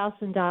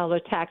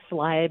 $4,000 tax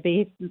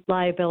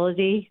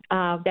liability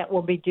that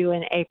will be due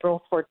in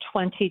April for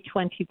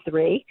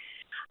 2023.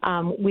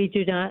 We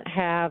do not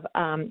have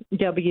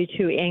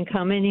W-2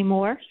 income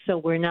anymore, so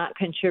we're not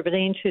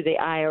contributing to the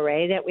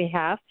IRA that we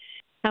have.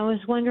 I was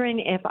wondering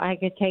if I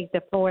could take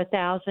the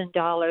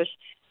 $4,000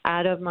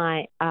 out of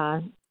my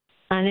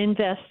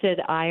uninvested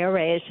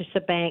IRA. It's just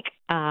a bank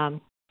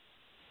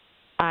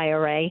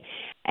IRA,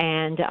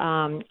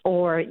 and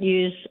or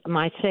use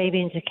my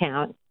savings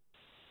account,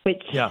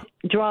 which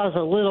draws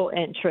a little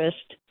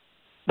interest.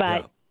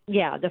 But,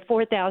 the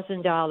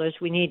 $4,000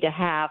 we need to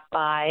have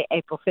by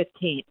April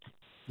 15th.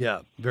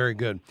 Yeah, very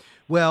good.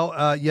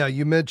 Well,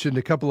 you mentioned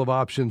a couple of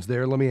options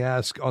there. Let me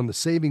ask, on the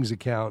savings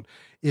account,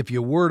 if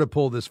you were to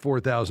pull this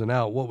 $4,000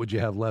 out, what would you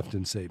have left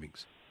in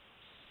savings?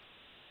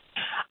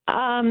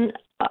 About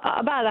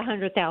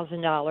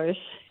 $100,000.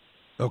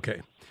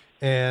 Okay.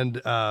 And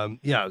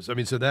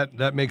so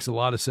that makes a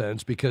lot of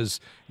sense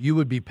because you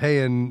would be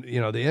paying, the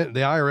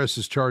IRS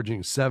is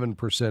charging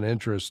 7%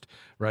 interest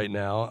right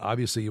now.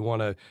 Obviously, you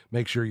want to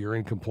make sure you're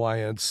in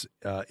compliance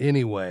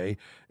anyway.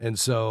 And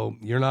so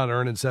you're not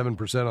earning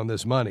 7% on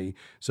this money.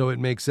 So it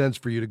makes sense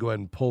for you to go ahead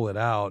and pull it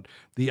out.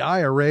 The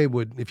IRA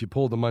would, if you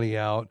pull the money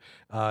out,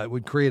 it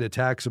would create a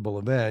taxable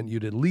event.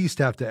 You'd at least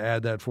have to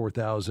add that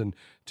 $4,000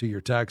 to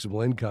your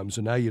taxable income.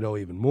 So now you know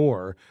even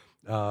more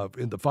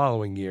in the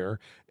following year.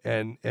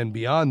 And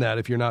beyond that,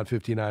 if you're not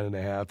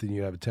 59.5, then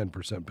you have a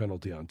 10%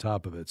 penalty on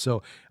top of it.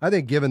 So I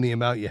think given the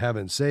amount you have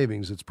in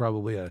savings, it's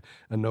probably a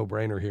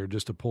no-brainer here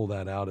just to pull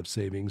that out of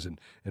savings and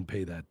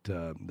pay that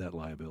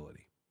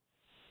liability.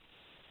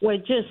 Well,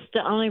 just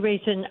the only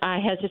reason I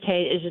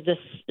hesitate is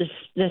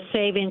the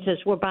savings is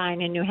we're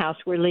buying a new house.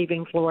 We're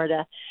leaving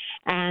Florida,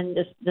 and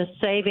the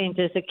savings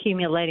is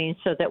accumulating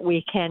so that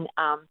we can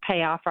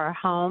pay off our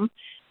home.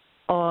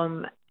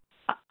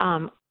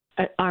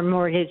 Our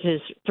mortgage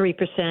is 3%.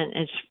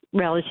 It's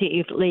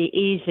relatively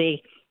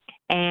easy,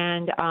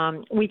 and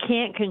we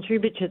can't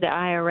contribute to the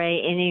IRA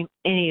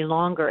any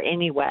longer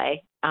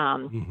anyway.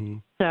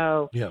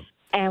 So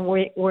and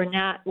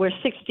we're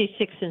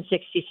 66 and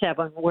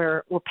 67.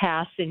 We're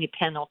past any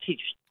penalty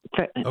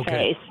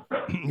phase.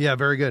 Yeah,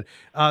 very good.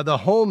 The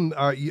home,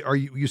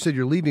 you said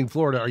you're leaving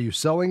Florida. Are you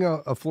selling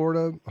a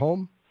Florida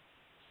home?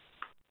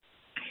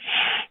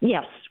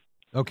 Yes.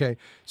 Okay.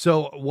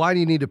 So why do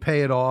you need to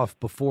pay it off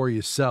before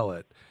you sell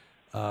it?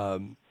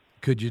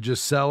 Could you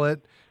just sell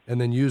it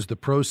and then use the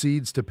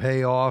proceeds to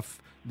pay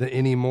off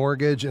any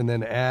mortgage and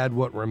then add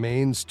what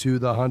remains to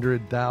the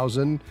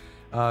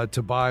 $100,000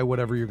 to buy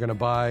whatever you're going to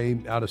buy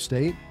out of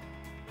state?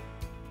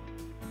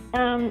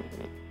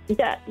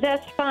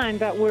 That's fine,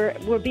 but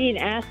we're being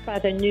asked by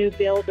the new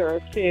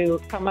builder to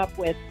come up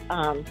with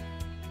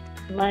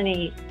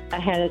money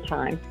ahead of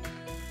time.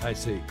 I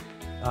see.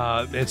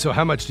 And so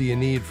how much do you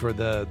need for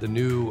the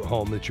new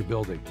home that you're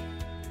building?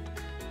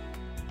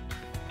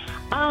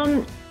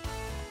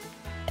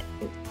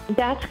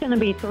 That's going to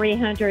be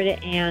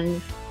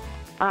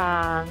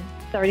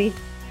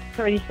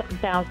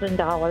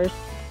 $330,000.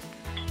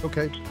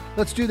 Okay,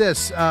 let's do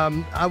this.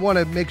 I want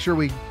to make sure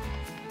we,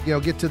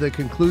 get to the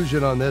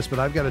conclusion on this, but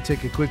I've got to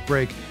take a quick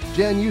break.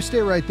 Jen, you stay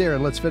right there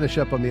and let's finish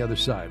up on the other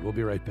side. We'll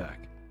be right back.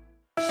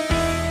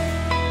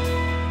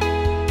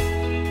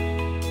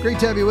 Great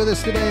to have you with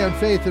us today on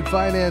Faith and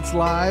Finance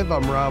Live.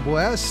 I'm Rob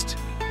West.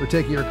 We're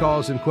taking your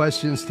calls and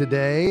questions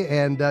today.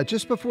 And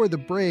just before the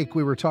break,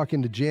 we were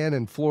talking to Jan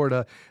in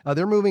Florida.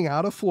 They're moving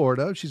out of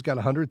Florida. She's got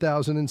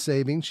 $100,000 in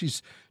savings.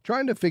 She's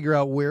trying to figure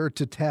out where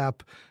to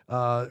tap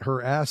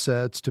her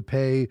assets to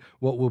pay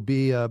what will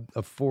be a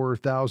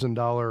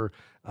 $4,000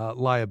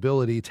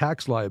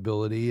 tax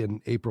liability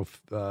in April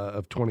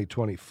of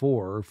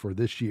 2024 for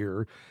this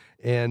year.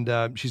 And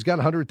she's got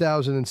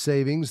 $100,000 in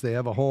savings. They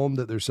have a home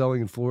that they're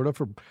selling in Florida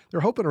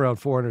they're hoping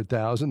around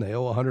 $400,000. They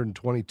owe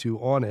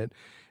 $122,000 on it.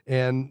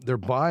 And they're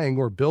buying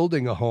or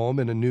building a home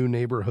in a new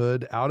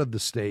neighborhood out of the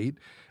state.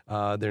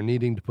 They're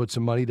needing to put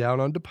some money down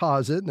on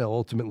deposit, and they'll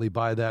ultimately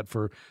buy that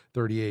for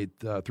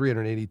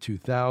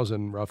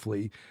 $382,000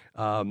 roughly.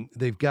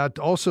 They've got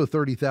also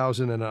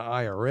 $30,000 in an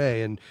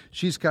IRA, and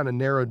she's kind of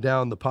narrowed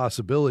down the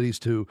possibilities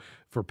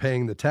for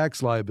paying the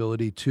tax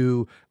liability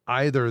to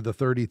either the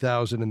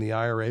 $30,000 in the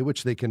IRA,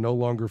 which they can no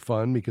longer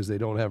fund because they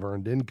don't have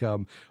earned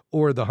income,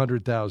 or the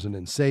 $100,000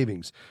 in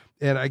savings.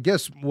 And I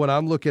guess what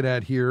I'm looking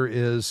at here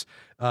is,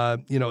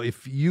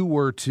 if you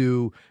were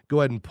to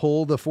go ahead and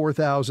pull the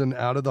 $4,000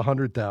 out of the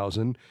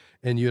 $100,000,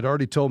 and you had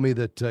already told me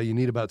that you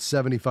need about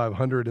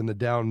 $7,500 in the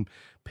down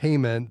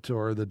payment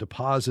or the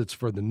deposits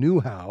for the new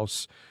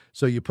house.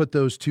 So you put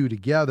those two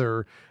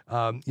together,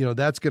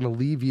 that's going to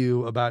leave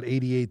you about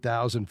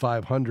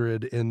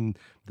 $88,500 in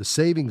the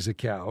savings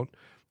account.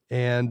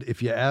 And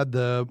if you add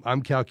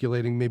I'm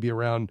calculating maybe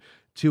around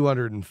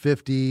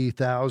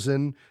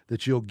 $250,000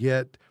 that you'll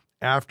get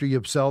after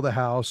you sell the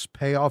house,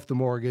 pay off the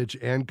mortgage,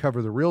 and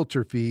cover the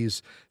realtor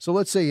fees. So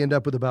let's say you end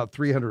up with about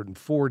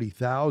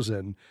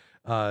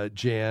 $340,000,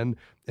 Jan,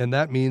 and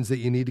that means that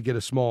you need to get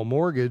a small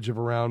mortgage of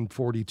around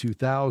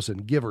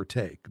 $42,000, give or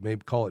take,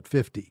 maybe call it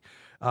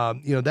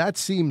 $50,000. That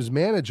seems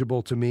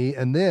manageable to me.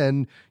 And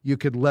then you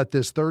could let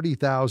this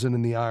 $30,000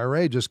 in the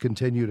IRA just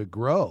continue to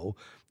grow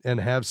and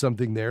have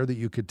something there that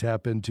you could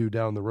tap into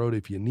down the road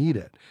if you need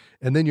it.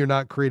 And then you're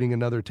not creating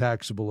another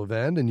taxable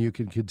event, and you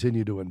can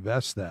continue to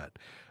invest that.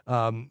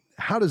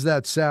 How does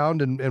that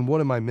sound, and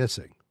what am I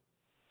missing?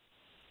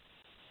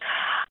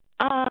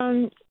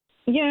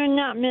 You're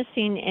not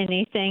missing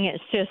anything.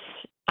 It's just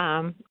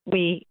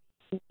we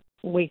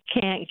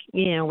can't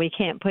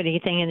put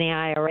anything in the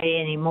IRA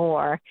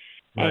anymore,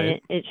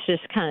 and it's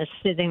just kind of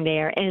sitting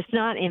there, and it's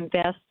not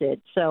invested,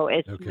 so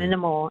it's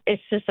minimal.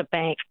 It's just a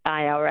bank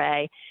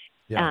IRA.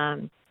 Yeah.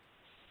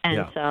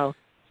 So.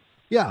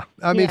 Yeah.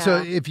 I mean,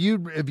 so if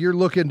you're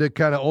looking to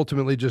kind of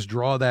ultimately just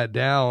draw that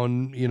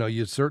down,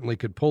 you certainly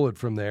could pull it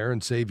from there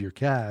and save your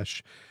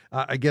cash.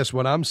 I guess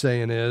what I'm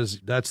saying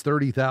is that's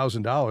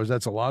 $30,000.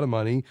 That's a lot of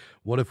money.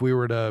 What if we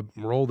were to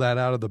roll that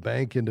out of the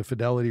bank into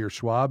Fidelity or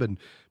Schwab and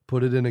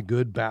put it in a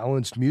good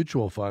balanced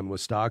mutual fund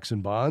with stocks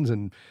and bonds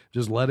and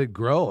just let it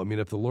grow? I mean,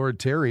 if the Lord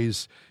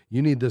tarries,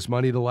 you need this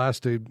money to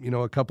last a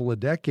couple of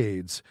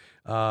decades.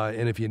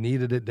 And if you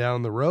needed it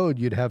down the road,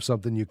 you'd have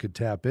something you could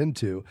tap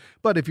into.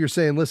 But if you're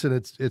saying, listen,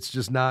 it's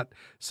just not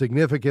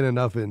significant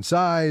enough in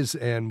size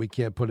and we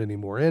can't put any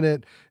more in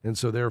it, and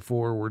so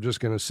therefore we're just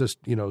going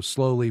to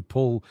slowly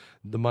pull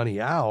the money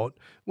out,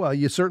 well,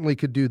 you certainly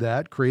could do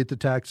that, create the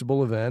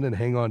taxable event and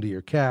hang on to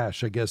your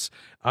cash. I guess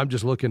I'm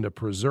just looking to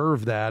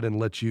preserve that and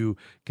let you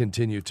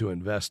continue to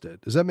invest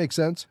it. Does that make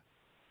sense?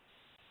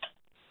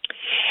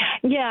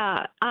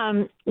 Yeah,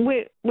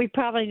 we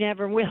probably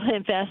never will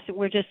invest.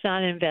 We're just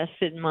not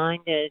invested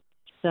minded,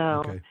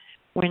 so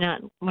we're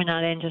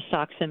not into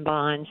stocks and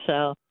bonds.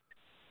 So,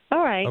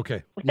 all right.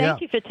 Okay. Well,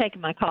 thank you for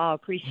taking my call.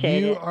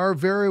 Appreciate it. You are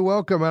very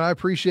welcome, and I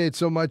appreciate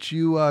so much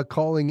you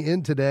calling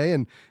in today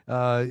and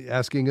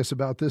asking us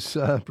about this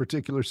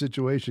particular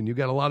situation. You've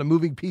got a lot of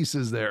moving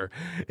pieces there.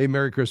 Hey,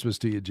 Merry Christmas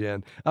to you,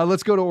 Jan.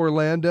 Let's go to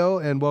Orlando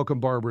and welcome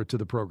Barbara to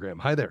the program.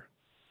 Hi there.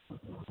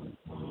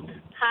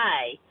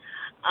 Hi.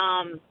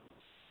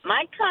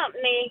 My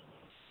company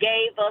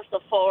gave us a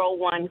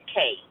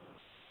 401k,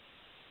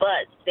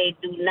 but they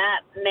do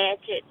not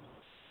match it.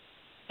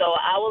 So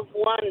I was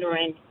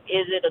wondering,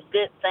 is it a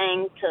good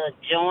thing to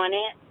join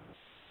it?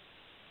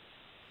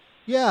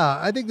 Yeah,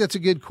 I think that's a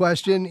good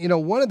question.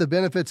 One of the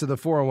benefits of the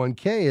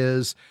 401k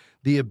is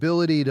the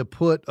ability to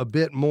put a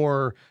bit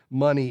more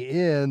money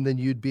in than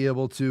you'd be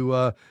able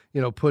to,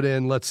 put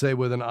in, let's say,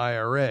 with an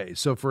IRA.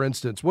 So, for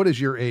instance, what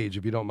is your age,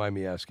 if you don't mind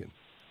me asking?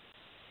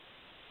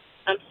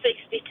 I'm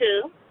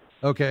 62.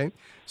 Okay.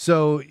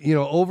 So,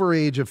 over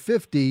age of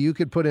 50, you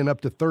could put in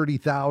up to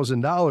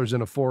 $30,000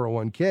 in a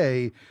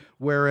 401k,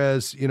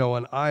 whereas,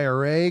 an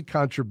IRA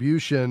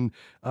contribution,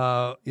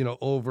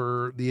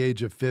 over the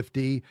age of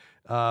 50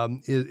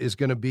 is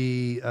going to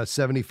be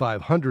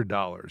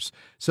 $7,500.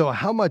 So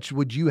how much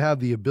would you have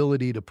the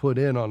ability to put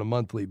in on a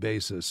monthly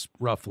basis,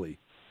 roughly?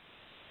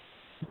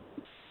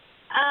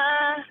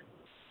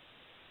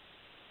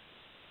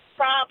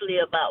 Probably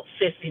about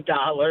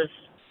 $50.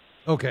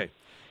 Okay.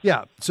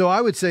 Yeah. So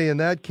I would say in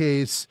that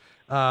case,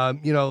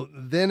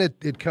 then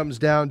it comes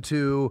down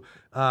to,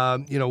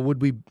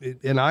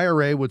 an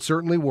IRA would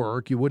certainly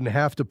work. You wouldn't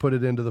have to put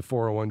it into the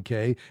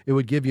 401k. It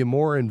would give you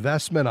more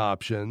investment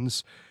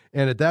options.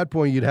 And at that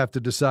point, you'd have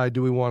to decide,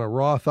 do we want a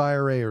Roth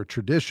IRA or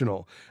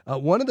traditional?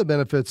 One of the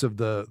benefits of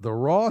the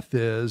Roth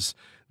is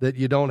that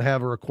you don't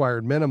have a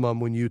required minimum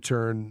when you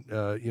turn,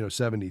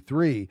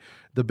 73.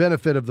 The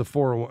benefit of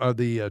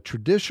the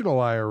traditional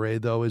IRA,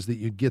 though, is that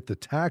you get the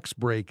tax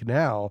break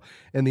now.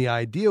 And the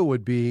idea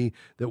would be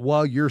that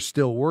while you're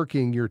still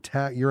working,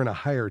 you're in a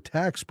higher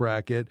tax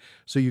bracket,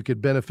 so you could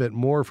benefit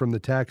more from the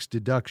tax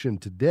deduction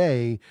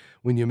today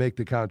when you make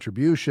the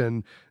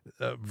contribution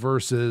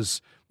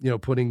versus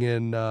putting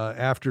in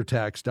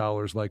after-tax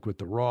dollars like with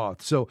the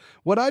Roth. So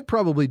what I'd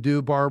probably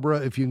do, Barbara,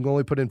 if you can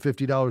only put in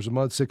 $50 a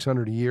month,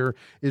 $600 a year,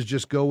 is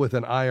just go with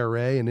an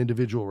IRA, an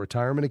individual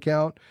retirement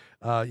account.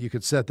 You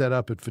could set that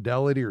up at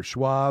Fidelity or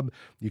Schwab.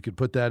 You could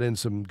put that in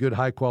some good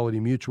high-quality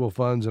mutual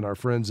funds, and our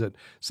friends at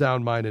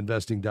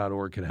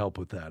soundmindinvesting.org can help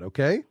with that,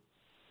 okay?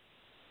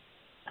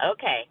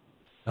 Okay.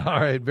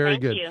 All right, very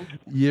good. Thank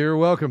you. You're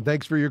welcome.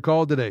 Thanks for your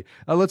call today.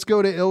 Let's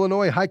go to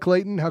Illinois. Hi,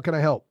 Clayton. How can I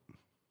help?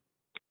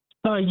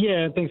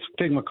 Yeah, thanks for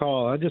taking my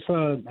call. I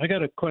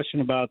got a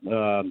question about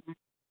the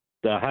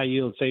high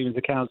yield savings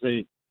accounts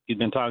that you've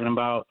been talking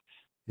about.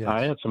 Yes.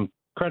 I had some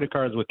credit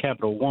cards with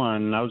Capital One,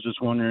 and I was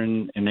just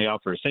wondering, and they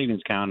offer a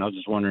savings account. I was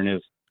just wondering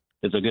if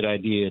it's a good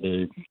idea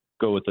to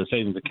go with the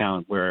savings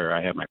account where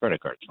I have my credit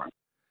cards from.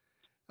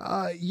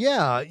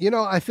 Yeah,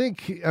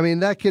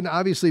 that can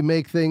obviously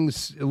make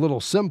things a little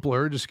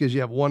simpler just because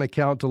you have one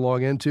account to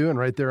log into, and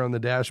right there on the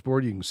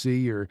dashboard, you can see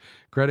your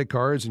credit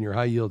cards and your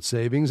high yield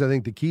savings. I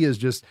think the key is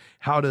just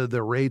how do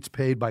the rates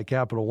paid by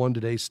Capital One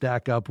today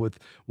stack up with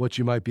what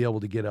you might be able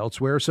to get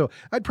elsewhere. So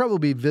I'd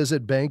probably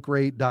visit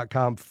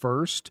bankrate.com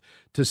first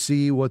to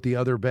see what the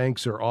other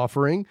banks are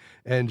offering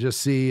and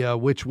just see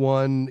which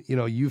one,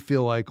 you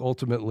feel like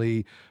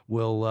ultimately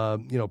will,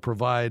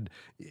 provide.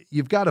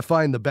 You've got to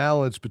find the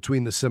balance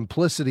between the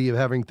simplicity of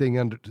having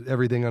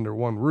everything under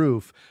one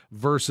roof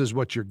versus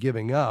what you're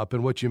giving up.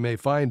 And what you may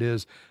find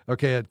is,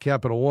 okay, at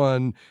Capital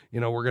One,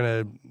 we're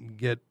going to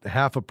get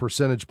half a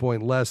percentage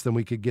point less than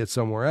we could get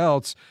somewhere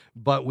else,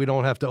 but we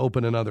don't have to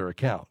open another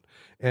account.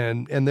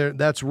 And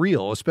that's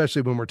real,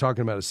 especially when we're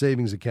talking about a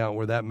savings account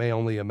where that may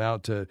only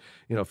amount to,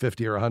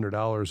 $50 or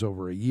 $100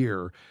 over a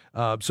year.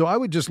 So I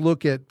would just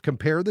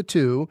compare the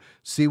two,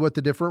 see what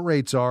the different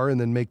rates are, and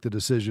then make the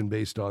decision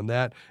based on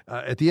that.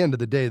 At the end of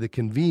the day, the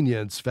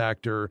convenience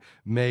factor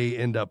may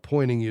end up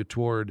pointing you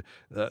toward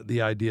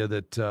the idea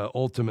that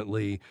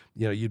ultimately,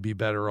 you'd be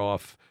better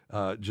off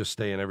just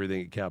staying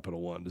everything at Capital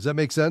One. Does that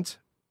make sense?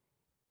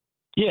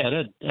 Yeah,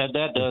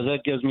 that does. That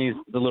gives me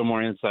a little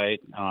more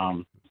insight.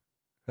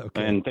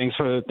 Okay. And thanks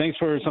for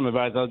some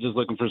advice. I was just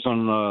looking for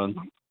some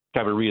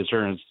type of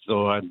reassurance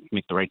so I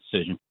make the right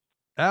decision.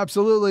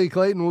 Absolutely,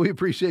 Clayton. We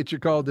appreciate your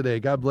call today.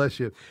 God bless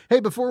you. Hey,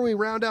 before we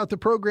round out the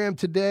program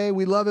today,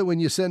 we love it when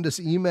you send us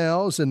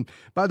emails. And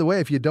by the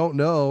way, if you don't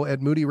know, at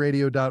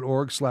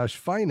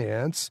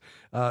moodyradio.org/finance,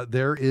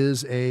 there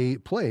is a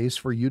place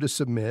for you to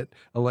submit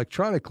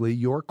electronically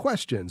your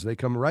questions. They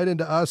come right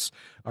into us.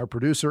 Our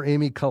producer,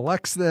 Amy,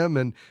 collects them.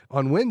 And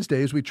on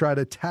Wednesdays, we try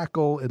to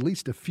tackle at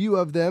least a few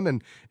of them.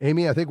 And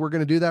Amy, I think we're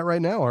going to do that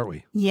right now, aren't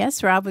we?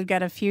 Yes, Rob, we've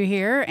got a few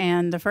here.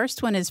 And the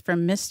first one is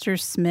from Mr.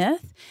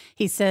 Smith.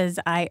 He says,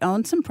 I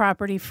own some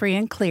property free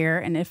and clear,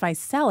 and if I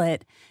sell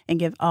it and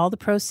give all the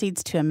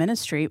proceeds to a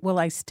ministry, will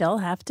I still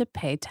have to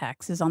pay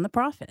taxes on the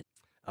profit?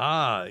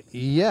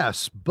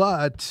 Yes,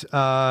 but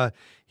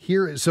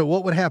so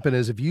what would happen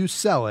is if you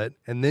sell it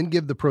and then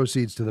give the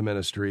proceeds to the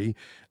ministry,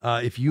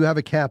 if you have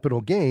a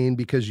capital gain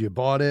because you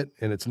bought it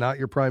and it's not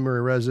your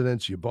primary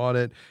residence, you bought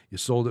it, you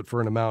sold it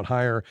for an amount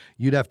higher,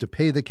 you'd have to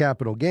pay the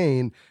capital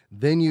gain,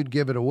 then you'd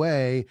give it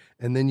away,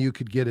 and then you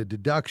could get a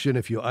deduction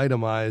if you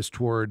itemize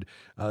toward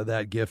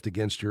that gift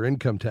against your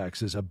income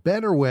taxes. A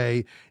better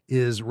way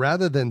is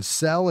rather than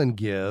sell and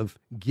give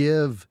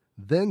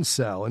then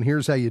sell. And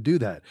here's how you do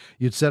that.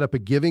 You'd set up a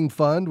giving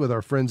fund with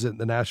our friends at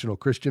the National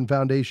Christian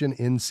Foundation,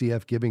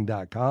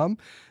 ncfgiving.com.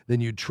 Then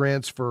you'd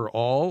transfer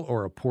all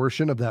or a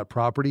portion of that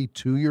property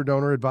to your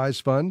donor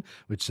advised fund,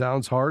 which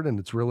sounds hard and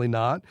it's really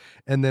not.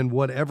 And then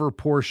whatever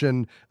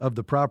portion of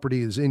the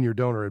property is in your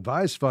donor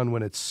advised fund,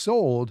 when it's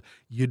sold,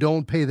 you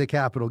don't pay the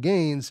capital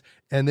gains,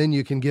 and then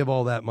you can give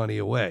all that money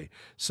away.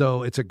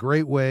 So it's a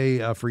great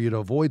way for you to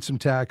avoid some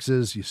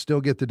taxes. You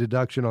still get the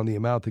deduction on the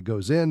amount that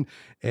goes in,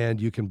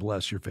 and you can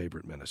bless your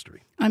favorite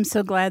ministry. I'm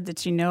so glad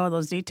that you know all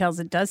those details.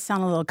 It does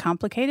sound a little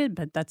complicated,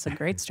 but that's a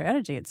great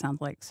strategy, it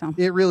sounds like. So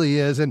it really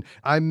is, and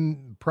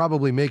I'm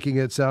probably making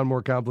it sound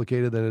more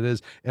complicated than it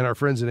is, and our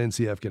friends at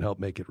NCF can help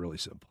make it really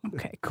simple.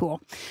 Okay,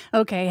 cool.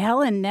 Okay,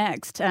 Helen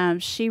next.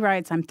 She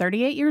writes, I'm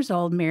 38 years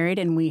old, married,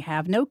 and we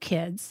have no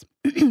kids.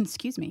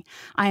 Excuse me.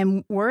 I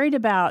am worried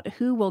about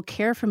who will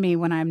care for me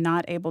when I'm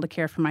not able to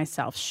care for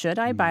myself. Should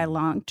I buy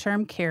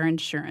long-term care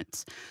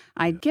insurance?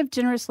 I give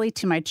generously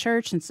to my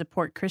church and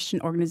support Christian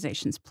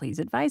organizations. Please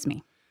advise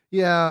me.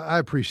 Yeah, I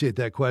appreciate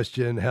that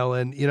question,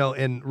 Helen.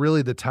 And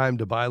really the time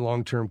to buy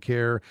long-term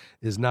care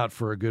is not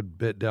for a good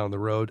bit down the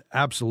road.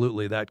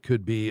 Absolutely, that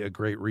could be a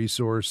great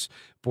resource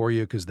for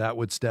you because that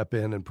would step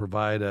in and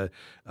provide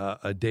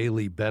a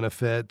daily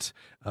benefit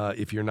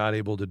if you're not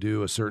able to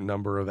do a certain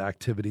number of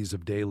activities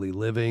of daily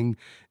living,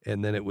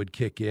 and then it would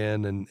kick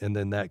in, and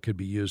then that could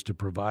be used to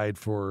provide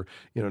for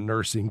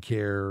nursing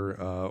care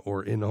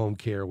or in-home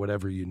care,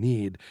 whatever you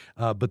need.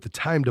 But the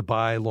time to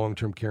buy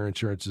long-term care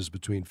insurance is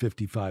between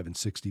 55 and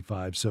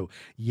 65. So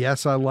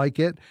yes, I like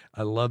it.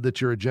 I love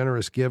that you're a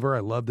generous giver.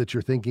 I love that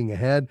you're thinking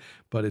ahead,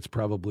 but it's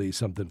probably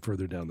something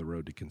further down the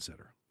road to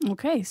consider.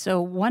 Okay,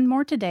 so one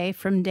more today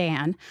from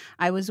Dan.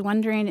 I was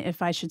wondering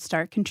if I should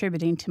start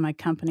contributing to my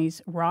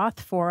company's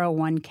Roth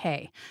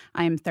 401k.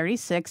 I am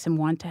 36 and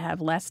want to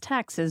have less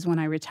taxes when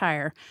I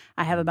retire.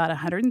 I have about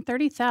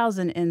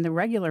 $130,000 in the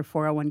regular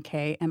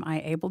 401k. Am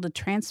I able to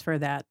transfer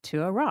that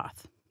to a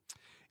Roth?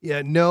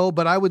 Yeah, no,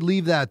 but I would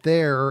leave that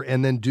there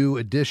and then do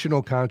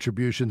additional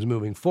contributions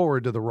moving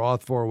forward to the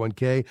Roth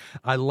 401k.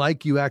 I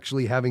like you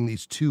actually having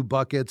these two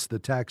buckets, the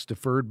tax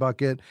deferred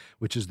bucket,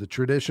 which is the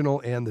traditional,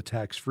 and the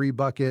tax free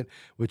bucket,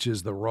 which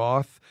is the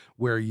Roth,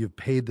 where you've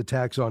paid the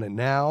tax on it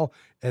now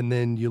and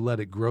then you let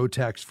it grow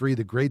tax free.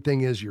 The great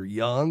thing is you're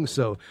young,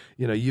 so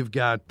you've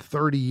got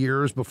 30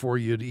 years before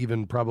you'd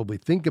even probably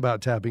think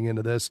about tapping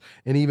into this.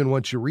 And even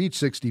once you reach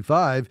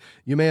 65,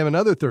 you may have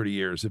another 30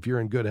 years if you're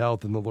in good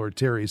health and the Lord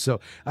tarries. So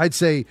I'd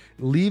say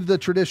leave the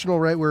traditional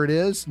right where it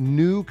is.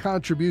 New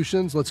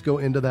contributions, let's go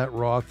into that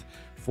Roth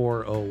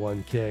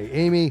 401k.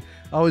 Amy,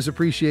 always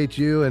appreciate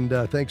you, and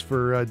thanks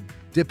for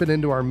dipping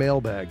into our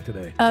mailbag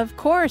today. Of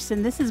course,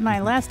 and this is my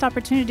last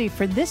opportunity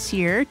for this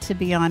year to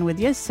be on with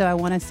you, so I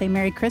want to say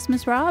Merry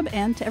Christmas, Rob,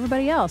 and to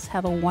everybody else,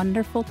 have a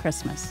wonderful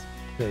Christmas.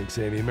 Thanks,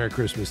 Amy. Merry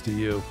Christmas to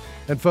you.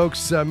 And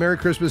folks, Merry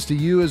Christmas to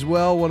you as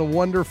well. What a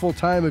wonderful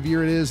time of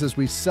year it is as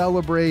we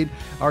celebrate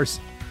our...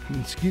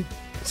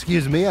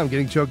 Excuse me, I'm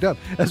getting choked up.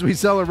 As we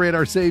celebrate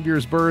our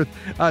Savior's birth,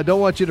 don't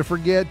want you to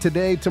forget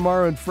today,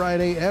 tomorrow, and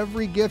Friday,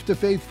 every gift to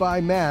Faith Fi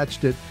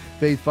matched at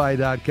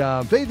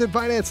faithfi.com. Faith and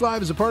Finance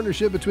Live is a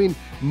partnership between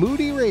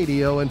Moody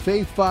Radio and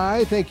Faith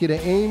Fi. Thank you to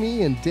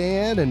Amy and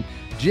Dan and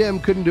Jim.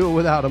 Couldn't do it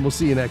without them. We'll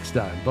see you next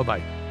time.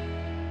 Bye-bye.